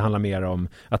igen. Alltså det handlar mer om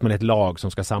att man är ett lag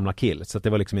som ska samla kills, så att det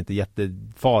var liksom inte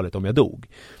jättefarligt om jag dog.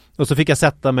 Och så fick jag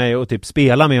sätta mig och typ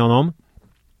spela med honom,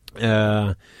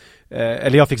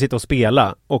 eller jag fick sitta och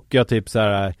spela, och jag typ så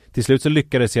här, till slut så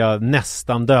lyckades jag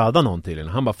nästan döda någon tydligen.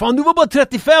 Han bara, fan du var bara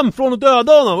 35 från att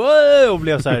döda honom, och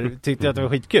blev så här, tyckte att det var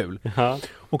skitkul.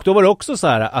 Och då var det också så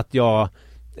här att jag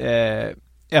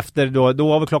efter då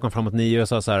var väl klockan framåt 9 och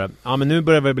sa så här, ja men nu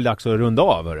börjar det bli dags att runda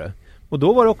av, hörru. Och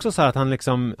då var det också så här att han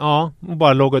liksom,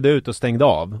 bara loggade ut och stängde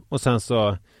av, och sen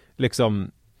så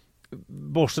liksom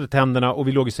borstade tänderna, och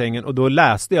vi låg i sängen, och då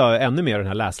läste jag ännu mer den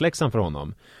här läsläxan för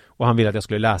honom, och han ville att jag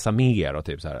skulle läsa mer och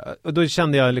typ så här. Och då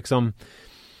kände jag liksom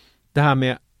det här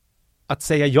med att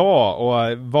säga ja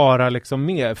och vara liksom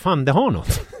med, fan det har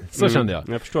något. Så kände jag.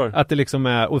 Jag förstår. Att det liksom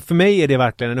är, och för mig är det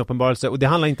verkligen en uppenbarelse, och det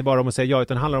handlar inte bara om att säga ja,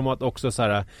 utan det handlar om att också så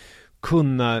här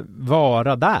kunna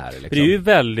vara där liksom. Det är ju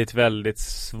väldigt, väldigt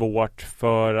svårt,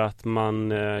 för att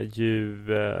man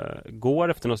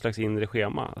går efter något slags inre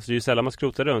schema. Alltså det är ju sällan man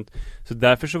skrotar runt. Så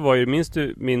därför så var ju, minst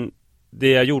du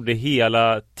det jag gjorde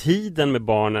hela tiden med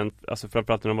barnen, alltså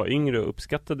framförallt när de var yngre och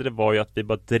uppskattade det, var ju att vi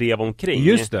bara drev omkring.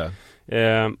 Just det.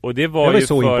 Och det var jag var ju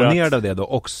så imponerad att av det då,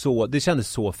 och så, det kändes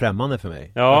så främmande för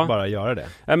mig att bara göra det.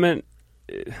 Ja men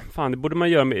fan, det borde man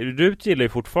göra med. Rut gillar ju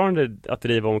fortfarande att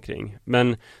driva omkring,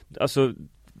 men alltså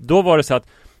då var det så att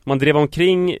man drev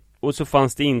omkring, och så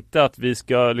fanns det inte att vi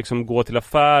ska liksom gå till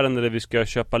affären eller vi ska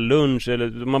köpa lunch,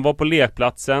 eller man var på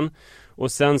lekplatsen,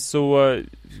 och sen så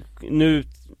nu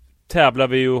tävlar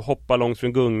vi och hoppar långt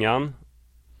från gungan.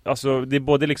 Alltså det är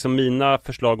både liksom mina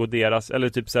förslag och deras, eller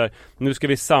typ så här, nu ska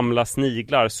vi samla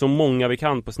sniglar, så många vi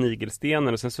kan på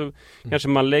snigelstenen, och sen så kanske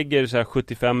man lägger så här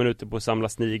 75 minuter på att samla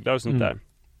sniglar och sånt där.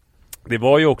 Det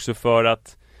var ju också för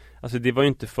att, alltså det var ju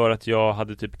inte för att jag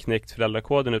hade typ knäckt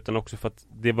föräldrakoden, utan också för att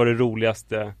det var det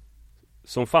roligaste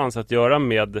som fanns att göra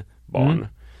med barn.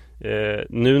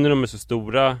 Nu när de är så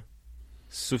stora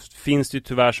så finns det ju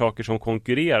tyvärr saker som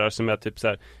konkurrerar, som är typ så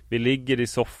här, vi ligger i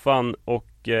soffan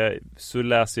och och så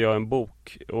läser jag en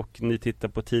bok och ni tittar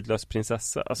på Tidlös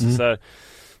prinsessa. Alltså så här,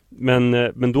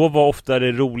 men då var ofta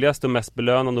det roligaste och mest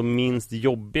belönande och minst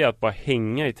jobbiga att bara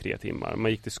hänga i 3 timmar.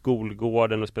 Man gick till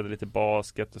skolgården och spelade lite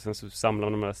basket och sen så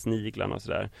samlade man de här sniglarna och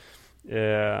sådär.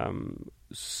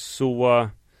 Så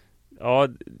ja,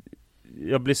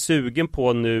 jag blir sugen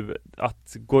på nu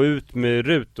att gå ut med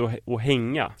Rut och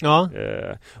hänga. Ja.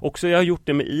 Också jag har gjort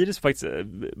det med Iris faktiskt.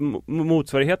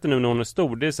 Motsvarigheten nu när hon är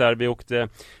stor, det är så här, vi åkte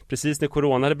precis när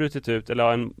corona hade brutit ut,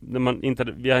 eller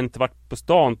när vi har inte varit på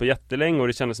stan på jättelänge och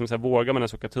det kändes som så här, vågar man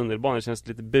ens åka tunnelbana, det känns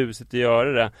lite busigt att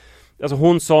göra det. Alltså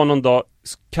hon sa någon dag,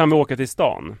 kan vi åka till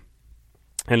stan?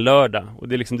 En lördag, och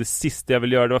det är liksom det sista jag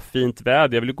vill göra. Det var fint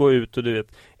väder, jag ville gå ut och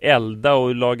elda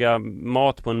och laga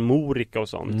mat på en morika och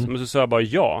sånt. Men så sa jag bara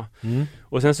ja.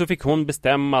 Och sen så fick hon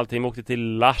bestämma allting. Vi åkte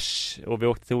till Lush och vi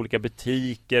åkte till olika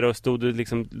butiker och stod och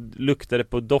liksom luktade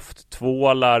på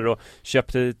dofttvålar och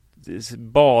köpte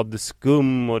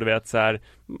badskum och du vet så här.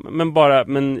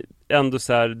 Men ändå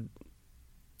så här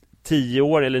 10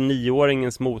 år eller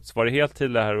 9-åringens motsvarighet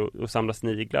till det här och samla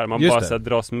sniglar. Man just bara det. så här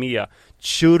dras med.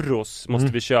 Churros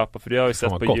måste vi köpa, för det har jag ju sett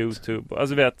på gott. YouTube.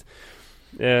 Alltså vet,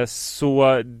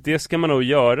 så det ska man nog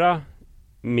göra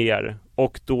mer.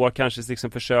 Och då kanske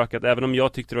liksom försöka att, även om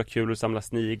jag tyckte det var kul att samla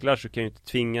sniglar, så kan jag ju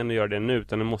inte tvinga att göra det nu,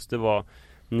 utan det måste vara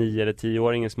 9 eller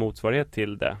 10-åringens motsvarighet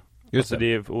till det. Just alltså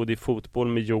det är fotboll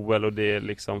med Joel och det är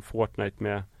liksom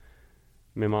Fortnite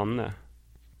med Manne.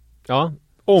 Ja.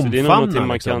 Så det är någonting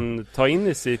man liksom kan ta in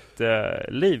i sitt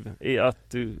liv, i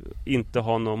att du inte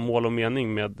har någon mål och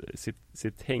mening med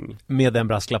sitt häng. Med den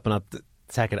brasklappen att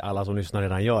säkert alla som lyssnar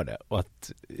redan gör det. Och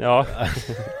att, ja,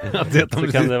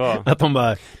 så kan det vara. Att de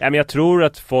bara... Ja, men jag tror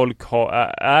att folk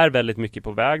är väldigt mycket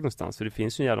på väg någonstans. För det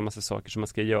finns ju en jävla massa saker som man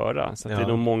ska göra. Så att det är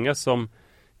nog många som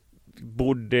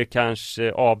borde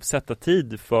kanske avsätta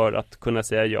tid för att kunna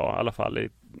säga ja, i alla fall i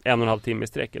 1,5 timme i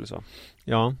sträck eller så.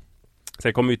 Ja.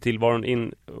 Sen kommer ju tillvaron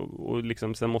in och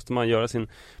liksom, sen måste man göra sin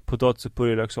potatis- och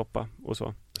purjolökssoppa och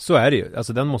så. Så är det ju.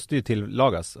 Alltså den måste ju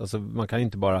tillagas. Alltså man kan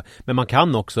inte bara... Men man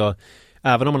kan också,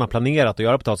 även om man har planerat att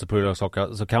göra potatis- och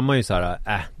purjolökssoppa, så kan man ju så här,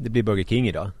 det blir Burger King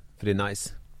idag. För det är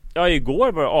nice. Ja,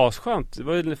 igår var det asskönt. Det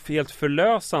var helt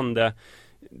förlösande.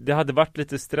 Det hade varit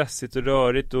lite stressigt och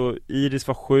rörigt och Iris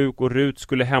var sjuk och Rut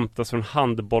skulle hämtas från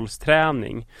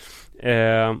handbollsträning.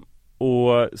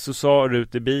 Och så sa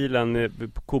Rut i bilen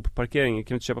på Coop-parkeringen,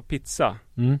 kan vi inte köpa pizza?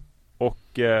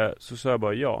 Och så sa jag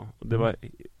bara ja. Och det var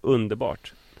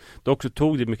underbart. Dock så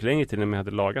tog det mycket längre tid när vi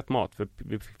hade lagat mat, för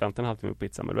vi fick vänta en halvtimme på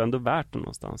pizza, men det var ändå värt det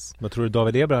någonstans. Vad tror du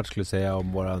David Eberhard skulle säga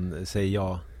om våran säg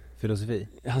ja-filosofi?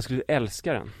 Han skulle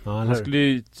älska den. Ja, han skulle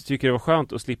ju tycka det var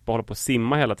skönt att slippa hålla på och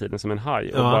simma hela tiden som en haj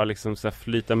och bara liksom så här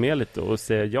flyta med lite och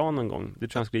säga ja någon gång. Det tror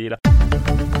jag han skulle gilla.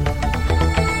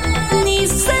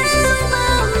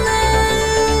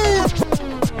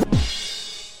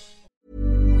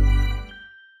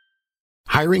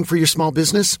 Hiring for your small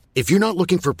business? If you're not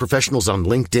looking for professionals on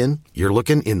LinkedIn, you're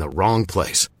looking in the wrong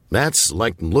place. That's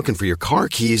like looking for your car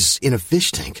keys in a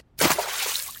fish tank.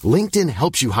 LinkedIn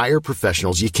helps you hire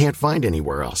professionals you can't find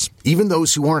anywhere else, even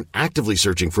those who aren't actively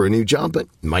searching for a new job but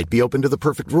might be open to the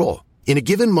perfect role. In a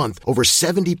given month, over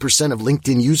 70% of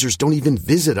LinkedIn users don't even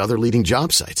visit other leading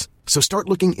job sites. So start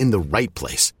looking in the right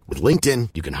place. With LinkedIn,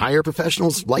 you can hire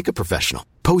professionals like a professional.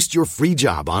 Post your free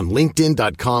job on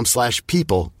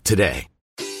linkedin.com/people today.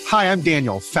 Hi, I'm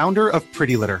Daniel, founder of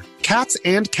Pretty Litter. Cats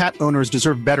and cat owners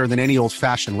deserve better than any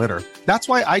old-fashioned litter. That's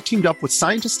why I teamed up with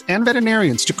scientists and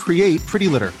veterinarians to create Pretty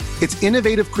Litter. Its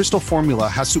innovative crystal formula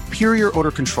has superior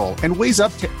odor control and weighs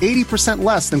up to 80%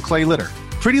 less than clay litter.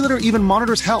 Pretty Litter even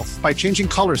monitors health by changing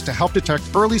colors to help detect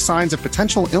early signs of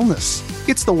potential illness.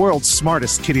 It's the world's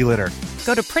smartest kitty litter.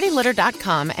 Go to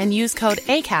prettylitter.com and use code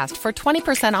ACAST for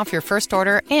 20% off your first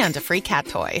order and a free cat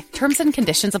toy. Terms and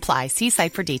conditions apply. See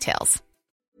site for details.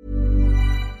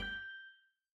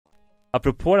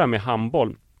 Apropå det här med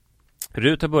handboll.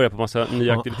 Rut har börjat på massa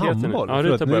nya aktiviteter nu. Ja,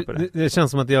 Rut har börjat på det. Det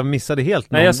känns som att jag missade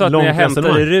helt. Nej, jag sa att när jag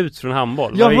hämtade Rut från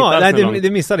handboll. Jaha, nej,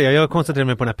 det missade jag. Jag koncentrerade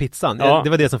mig på den här pizzan. Ja. Det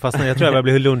var det som fastnade. Jag tror jag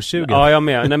blev lunchsugen. Ja, jag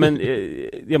med. Nej, men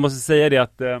jag måste säga det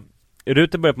att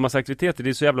Rut har börjat på massa aktiviteter. Det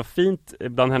är så jävla fint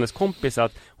bland hennes kompisar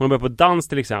att hon har börjat på dans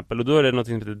till exempel. Och då är det något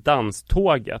som heter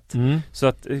danståget. Så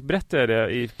att, berättar jag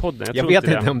det i podden? Jag vet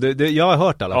inte om du jag har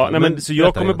hört i alla fall. Ja, men så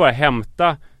jag kommer bara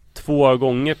hämta 2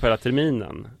 gånger på hela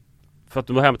terminen. För att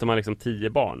då hämtar man liksom 10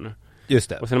 barn. Just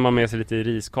det. Och sen har man med sig lite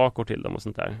riskakor till dem och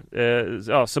sånt där.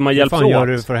 Ja, så man hjälps åt. Vad fan gör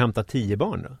du för att hämta 10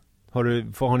 barn då?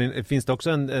 Finns det också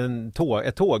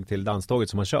ett tåg till danståget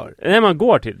som man kör? Nej, man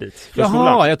går till dit från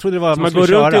skolan. Jag trodde det var så man går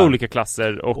runt i olika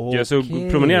klasser och så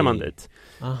promenerar man dit.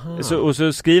 Och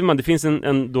så skriver man, det finns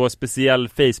en då speciell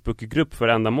Facebookgrupp för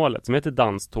ändamålet som heter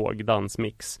Danståg,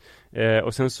 Dansmix.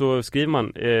 Och sen så skriver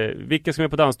man, vilka som är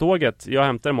på danståget, jag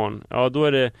hämtar imorgon. Ja, då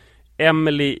är det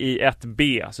Emily i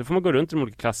 1B. Så får man gå runt i de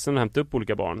olika klasserna och hämta upp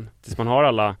olika barn tills man har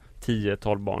alla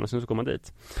 10-12 barn och sen så kommer man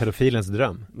dit. Pedofilens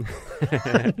dröm.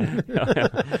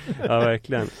 ja,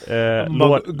 verkligen.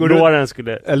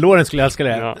 Loren skulle älska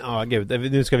det. Ja,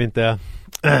 gud, nu ska vi inte...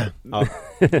 ja,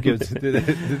 gud, det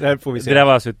där får vi se. Det där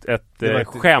var alltså ett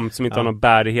skämt som inte har någon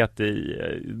bärighet i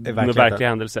med verkliga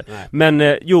händelser. Men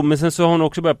men sen så har hon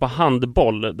också börjat på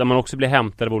handboll där man också blir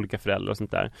hämtad av olika föräldrar och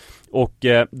sånt där. Och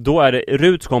då är det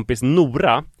Ruts kompis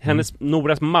Nora,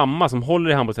 Noras mamma som håller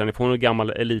i handbollsträning, för hon är en gammal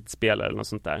elitspelare eller något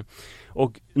sånt där.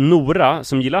 Och Nora,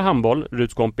 som gillar handboll,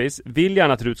 Ruts kompis, vill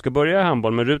gärna att Rut ska börja i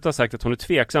handboll, men Rut har sagt att hon är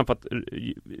tveksam för att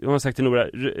hon har sagt till Nora,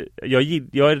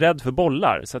 jag är rädd för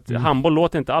bollar, så att handboll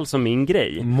låter inte alls som min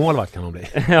grej. Målvakt kan hon bli.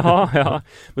 ja.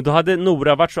 Men då hade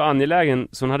Nora varit så angelägen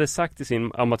så hon hade sagt till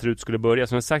sin mamma att Rut skulle börja,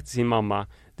 så hon hade sagt till sin mamma,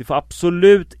 det får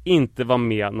absolut inte vara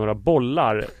med några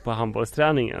bollar på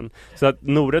handbollsträningen. Så att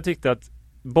Nora tyckte att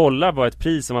bollar var ett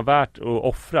pris som var värt att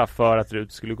offra för att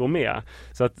Rut skulle gå med.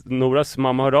 Så att Noras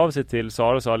mamma hörde av sig till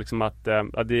Sara och sa liksom att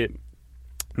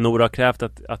Nora har krävt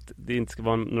att det inte ska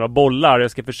vara några bollar.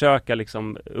 Jag ska försöka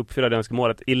liksom uppfylla det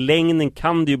önskemålet. I längden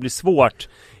kan det ju bli svårt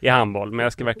i handboll, men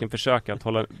jag ska verkligen försöka att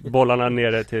hålla bollarna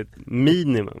nere till ett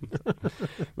minimum.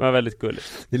 Det var väldigt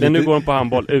gulligt. Men nu går de på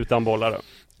handboll utan bollar då.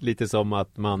 Lite som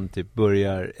att man typ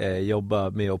börjar jobba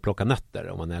med att plocka nötter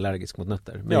om man är allergisk mot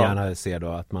nötter. Men gärna ser då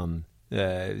att man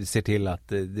ser till att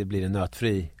det blir en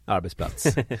nötfri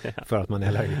arbetsplats för att man är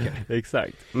allergiker.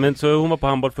 Exakt. Men så hon var på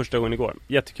handboll första gången igår.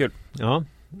 Jättekul. Ja.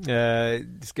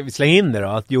 Ska vi slänga in det då?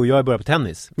 Att jag börjar på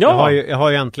tennis. Ja. Jag har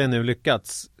ju äntligen nu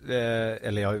lyckats.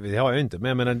 Det har jag ju inte. Men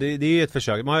jag menar, det är ju ett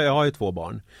försök. Jag har ju 2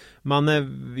 barn.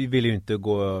 Vi vill ju inte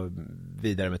gå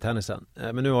vidare med tennisen.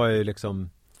 Men nu har jag ju liksom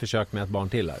försökt med ett barn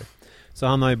till här. Så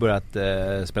han har ju börjat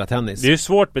spela tennis. Det är ju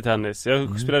svårt med tennis.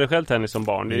 Jag spelade själv tennis som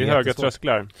barn. Det är ju höga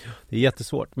trösklar. Det är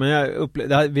jättesvårt. Men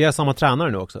vi har samma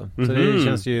tränare nu också. Så det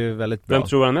känns ju väldigt bra. Vem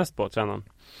tror han mest på, tränaren?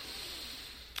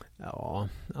 Ja,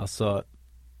 alltså...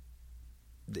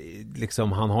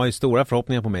 Liksom, han har ju stora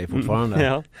förhoppningar på mig fortfarande.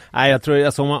 Ja. Nej, jag tror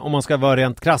alltså, om man ska vara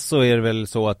rent krass så är det väl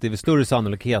så att det är större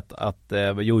sannolikhet att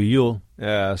Jojo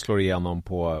slår igenom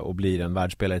på och blir en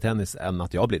världsspelare i tennis än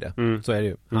att jag blir det. Så är det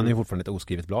ju. Han är ju fortfarande ett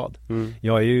oskrivet blad.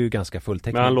 Jag är ju ganska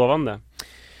fulltecknad. Men han lovande?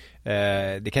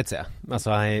 Det kan jag inte säga. Alltså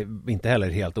han är inte heller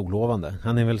helt olovande.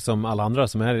 Han är väl som alla andra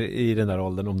som är i den där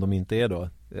åldern, om de inte är då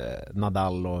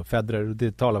Nadal och Federer.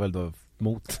 Det talar väl då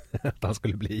mot att han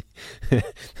skulle bli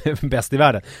bäst i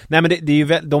världen. Nej, men det är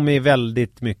ju, de är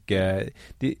väldigt mycket...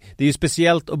 Det är ju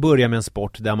speciellt att börja med en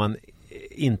sport där man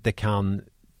inte kan...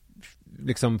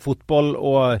 Liksom fotboll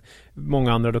och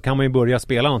många andra, då kan man ju börja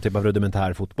spela någon typ av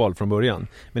rudimentär fotboll från början.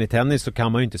 Men i tennis så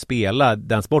kan man ju inte spela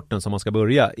den sporten som man ska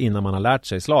börja innan man har lärt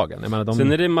sig slagen. Jag menar,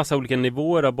 Sen är det en massa olika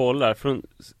nivåer av bollar. Från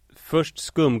först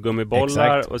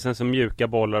skumgummibollar. Exakt. Och sen så mjuka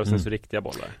bollar och sen så riktiga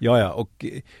bollar. Ja,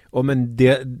 och men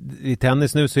i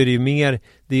tennis nu så är det ju mer,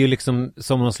 det är ju liksom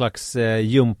som någon slags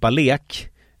gympalek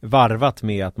varvat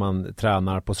med att man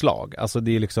tränar på slag. Alltså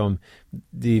det är liksom,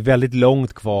 det är väldigt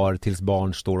långt kvar tills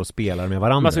barn står och spelar med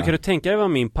varandra. Alltså kan du tänka dig vad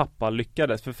min pappa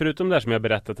lyckades? För förutom det här som jag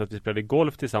berättat att vi spelade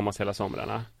golf tillsammans hela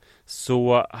somrarna,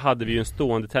 så hade vi ju en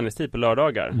stående tennistid på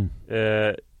lördagar.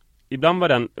 Ibland var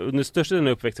den, under största delen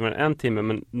av uppväxten var den 1 timme,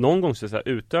 men någon gång så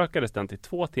utökades den till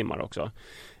 2 timmar också.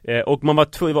 Och man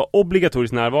var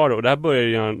obligatorisk närvaro, och det här började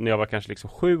jag när jag var kanske liksom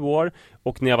 7 år,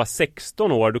 och när jag var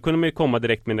 16 år då kunde man ju komma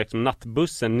direkt med liksom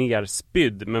nattbussen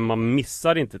nerspydd, men man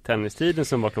missade inte tennistiden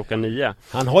som var klockan 9.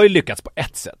 Han har ju lyckats på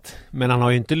ett sätt, men han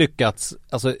har ju inte lyckats,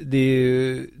 alltså det är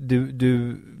ju,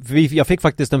 jag fick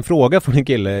faktiskt en fråga från en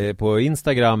kille på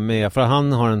Instagram för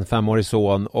han har en 5-årig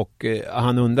son, och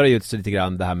han undrar ju lite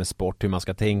grann det här med sport, hur man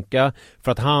ska tänka,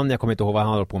 för att jag kommer inte ihåg vad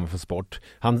han håller på med för sport.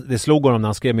 Det slog honom när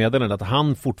han skrev meddelandet att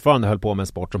han fortfarande höll på med en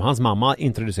sport som hans mamma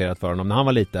introducerat för honom när han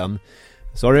var liten.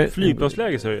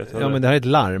 Flygplansläge så är det. Ja, men det här är ett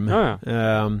larm. Ja.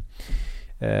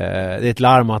 Det är ett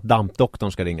larm att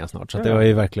dampdoktorn ska ringa snart. Så att det var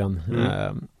ju verkligen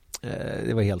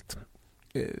det var helt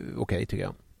okej, tycker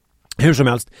jag. Hur som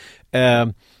helst,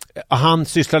 han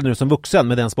sysslade nu som vuxen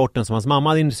med den sporten som hans mamma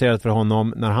hade intresserat för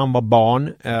honom när han var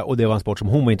barn, och det var en sport som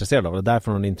hon var intresserad av, och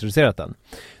därför hon introducerat den.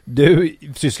 Du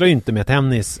sysslar ju inte med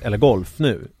tennis eller golf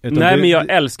nu. Nej, men jag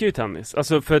älskar ju tennis.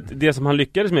 Alltså, för det som han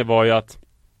lyckades med var ju att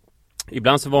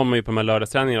ibland så var man ju på de här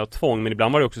lördagsträningarna av tvång, men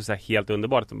ibland var det också så här helt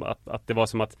underbart att det var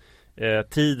som att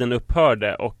tiden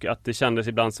upphörde och att det kändes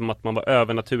ibland som att man var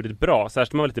övernaturligt bra.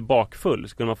 Särskilt när man var lite bakfull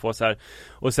så kunde man få så här.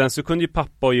 Och sen så kunde ju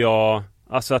pappa och jag,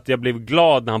 alltså att jag blev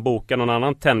glad när han bokade någon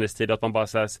annan tennistid, att man bara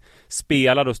så här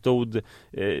spelade och stod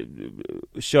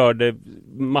körde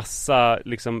massa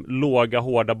liksom låga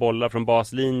hårda bollar från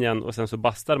baslinjen och sen så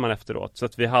bastade man efteråt. Så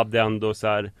att vi hade ändå så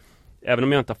här, även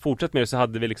om jag inte har fortsatt med det, så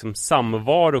hade vi liksom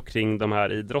samvaro kring de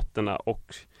här idrotterna,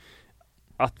 och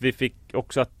att vi fick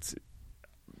också att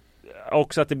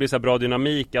det blev så här bra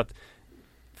dynamik, att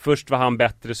först var han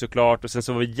bättre såklart och sen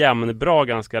så var vi jämnbra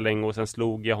ganska länge och sen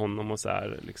slog jag honom och så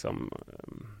här liksom.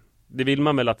 Det vill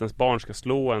man väl att ens barn ska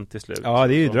slå en till slut. Ja,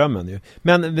 det är ju så. drömmen ju.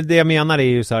 Men det jag menar är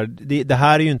ju så här, det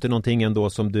här är ju inte någonting ändå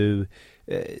som du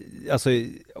alltså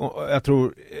jag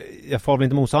tror jag får väl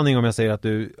inte motsanning om jag säger att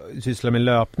du sysslar med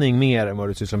löpning mer än vad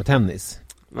du sysslar med tennis.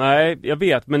 Nej, jag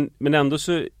vet, men ändå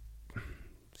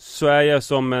så är jag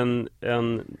som en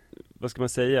vad ska man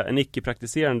säga, en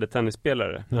icke-praktiserande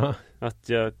tennisspelare. Ja.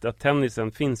 Att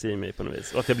tennisen finns i mig på något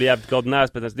vis. Och att jag blir jävligt glad när jag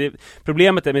spelar tennis.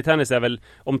 Problemet med tennis är väl,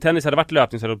 om tennis hade varit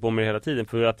löpning så hade jag hållit på med det hela tiden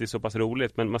för att det är så pass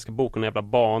roligt. Men man ska boka en jävla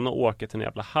bana och åka till en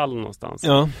jävla hall någonstans.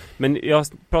 Ja. Men jag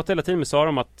pratar hela tiden med Sara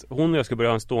om att hon och jag ska börja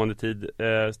ha en stående tid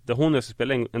där hon och jag ska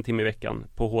spela en timme i veckan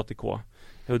på HTK,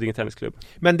 Huddinge Tennisklubb.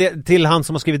 Men till han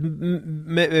som har skrivit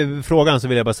frågan så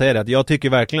vill jag bara säga det, att jag tycker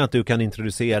verkligen att du kan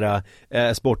introducera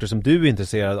sporter som du är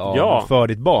intresserad av för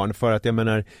ditt barn, för att jag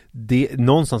menar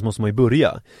någonstans måste man ju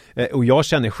börja. Och jag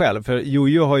känner själv, för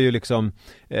Jojo har ju liksom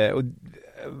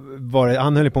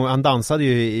han dansade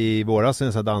ju i våras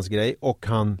en sån här dansgrej, och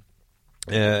han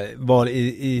var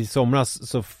i somras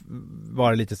så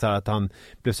var det lite så här att han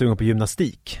blev sugen på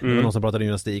gymnastik. Det var någon som pratade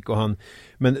gymnastik och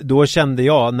men då kände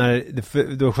jag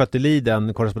då skötte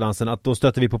den korrespondensen att då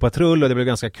stötte vi på patrull och det blev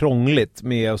ganska krångligt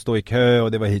med att stå i kö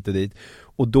och det var hit och dit.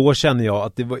 Och då kände jag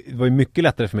att det var mycket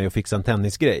lättare för mig att fixa en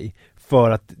tennisgrej,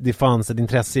 för att det fanns ett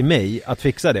intresse i mig att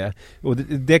fixa det. Och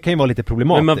det kan ju vara lite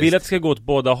problematiskt. Men man vill att det ska gå åt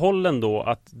båda hållen då.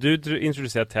 Att du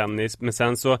introducerar tennis, men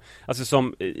sen så, alltså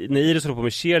som när Iris håller på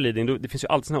med cheerleading, det finns ju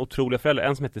alltid såna här otroliga föräldrar.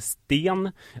 En som heter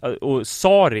Sten och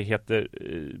Sari heter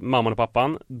mamman och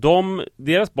pappan.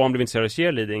 Deras barn blev intresserade av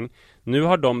cheerleading. Nu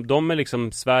har de är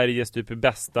liksom Sveriges typ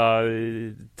bästa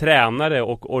tränare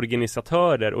och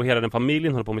organisatörer, och hela den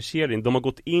familjen håller på med cheerleading. De har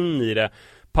gått in i det.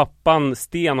 Pappan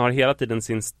Sten har hela tiden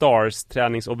sin Stars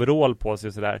träningsoverall på sig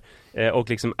och sådär, och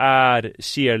liksom är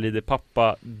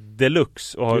cheerleader-pappa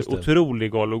deluxe och har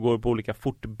otrolig goal och går på olika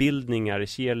fortbildningar i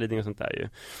cheerleading och sånt där ju.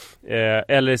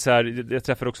 Eller så här, jag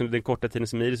träffade också den korta tiden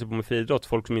som Iris på med friidrott,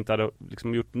 folk som inte hade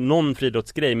liksom gjort någon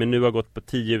friidrottsgrej men nu har gått på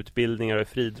 10 utbildningar och är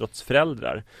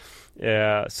friidrottsföräldrar.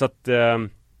 Så att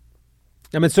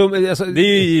ja, men så, alltså, det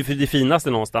är ju det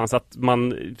finaste någonstans, att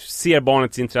man ser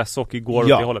barnets intresse och går åt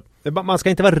det hållet. Man ska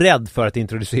inte vara rädd för att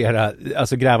introducera,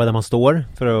 alltså gräva där man står,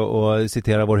 för att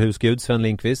citera vår husgud Sven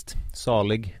Lindqvist.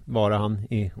 Salig vara han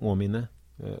i åminne.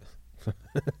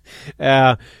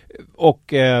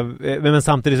 Men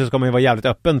samtidigt så ska man ju vara jävligt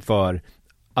öppen för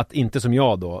att inte som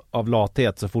jag då, av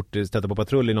lathet, så fort det stöter på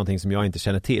patrull i någonting som jag inte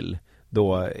känner till,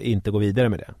 då inte gå vidare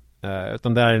med det.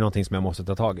 Utan det är någonting som jag måste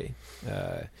ta tag i.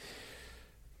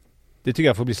 Det tycker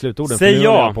jag får bli slutorden. Säg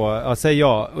ja! Säg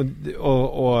ja.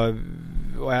 Och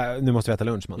nu måste vi äta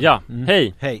lunch, man. Ja,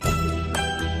 hej! Hej!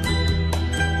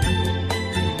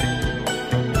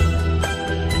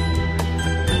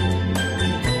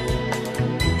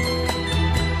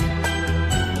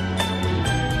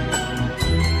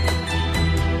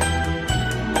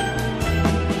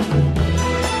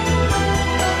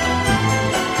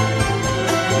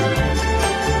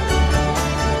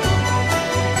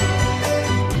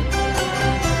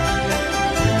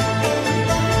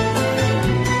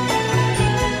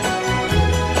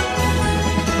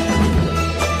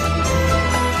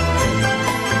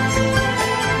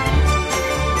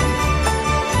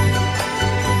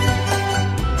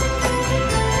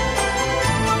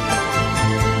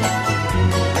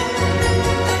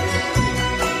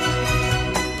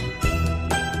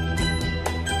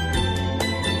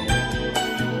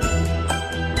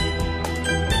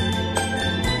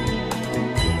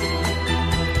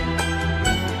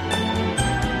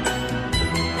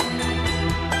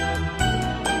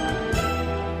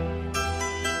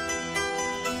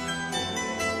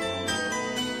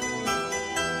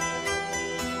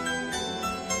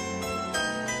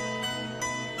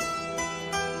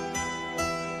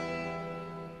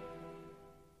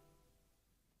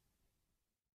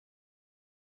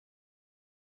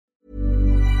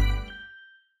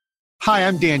 Hi,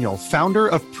 I'm Daniel, founder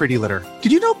of Pretty Litter.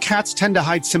 Did you know cats tend to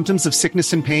hide symptoms of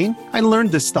sickness and pain? I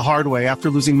learned this the hard way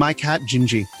after losing my cat,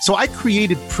 Gingy. So I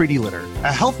created Pretty Litter,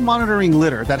 a health monitoring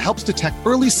litter that helps detect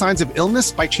early signs of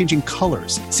illness by changing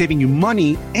colors, saving you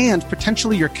money and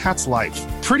potentially your cat's life.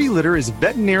 Pretty Litter is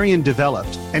veterinarian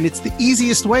developed, and it's the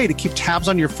easiest way to keep tabs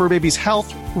on your fur baby's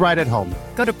health right at home.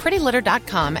 Go to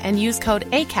prettylitter.com and use code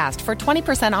ACAST for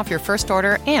 20% off your first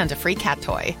order and a free cat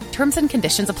toy. Terms and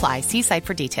conditions apply. See site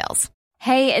for details.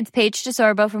 Hey, it's Paige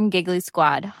DeSorbo from Giggly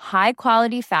Squad. High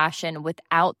quality fashion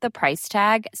without the price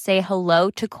tag. Say hello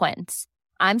to Quince.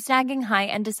 I'm snagging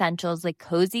high-end essentials like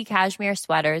cozy cashmere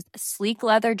sweaters, sleek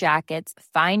leather jackets,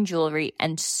 fine jewelry,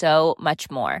 and so much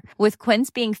more. With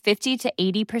Quince being 50 to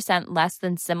 80% less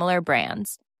than similar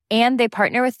brands. And they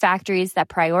partner with factories that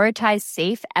prioritize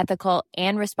safe, ethical,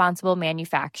 and responsible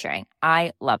manufacturing.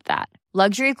 I love that.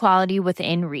 Luxury quality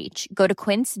within reach. Go to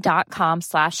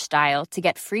quince.com/style to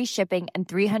get free shipping and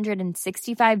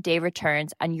 365-day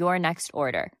returns on your next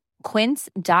order.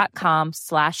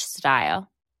 Quince.com/style.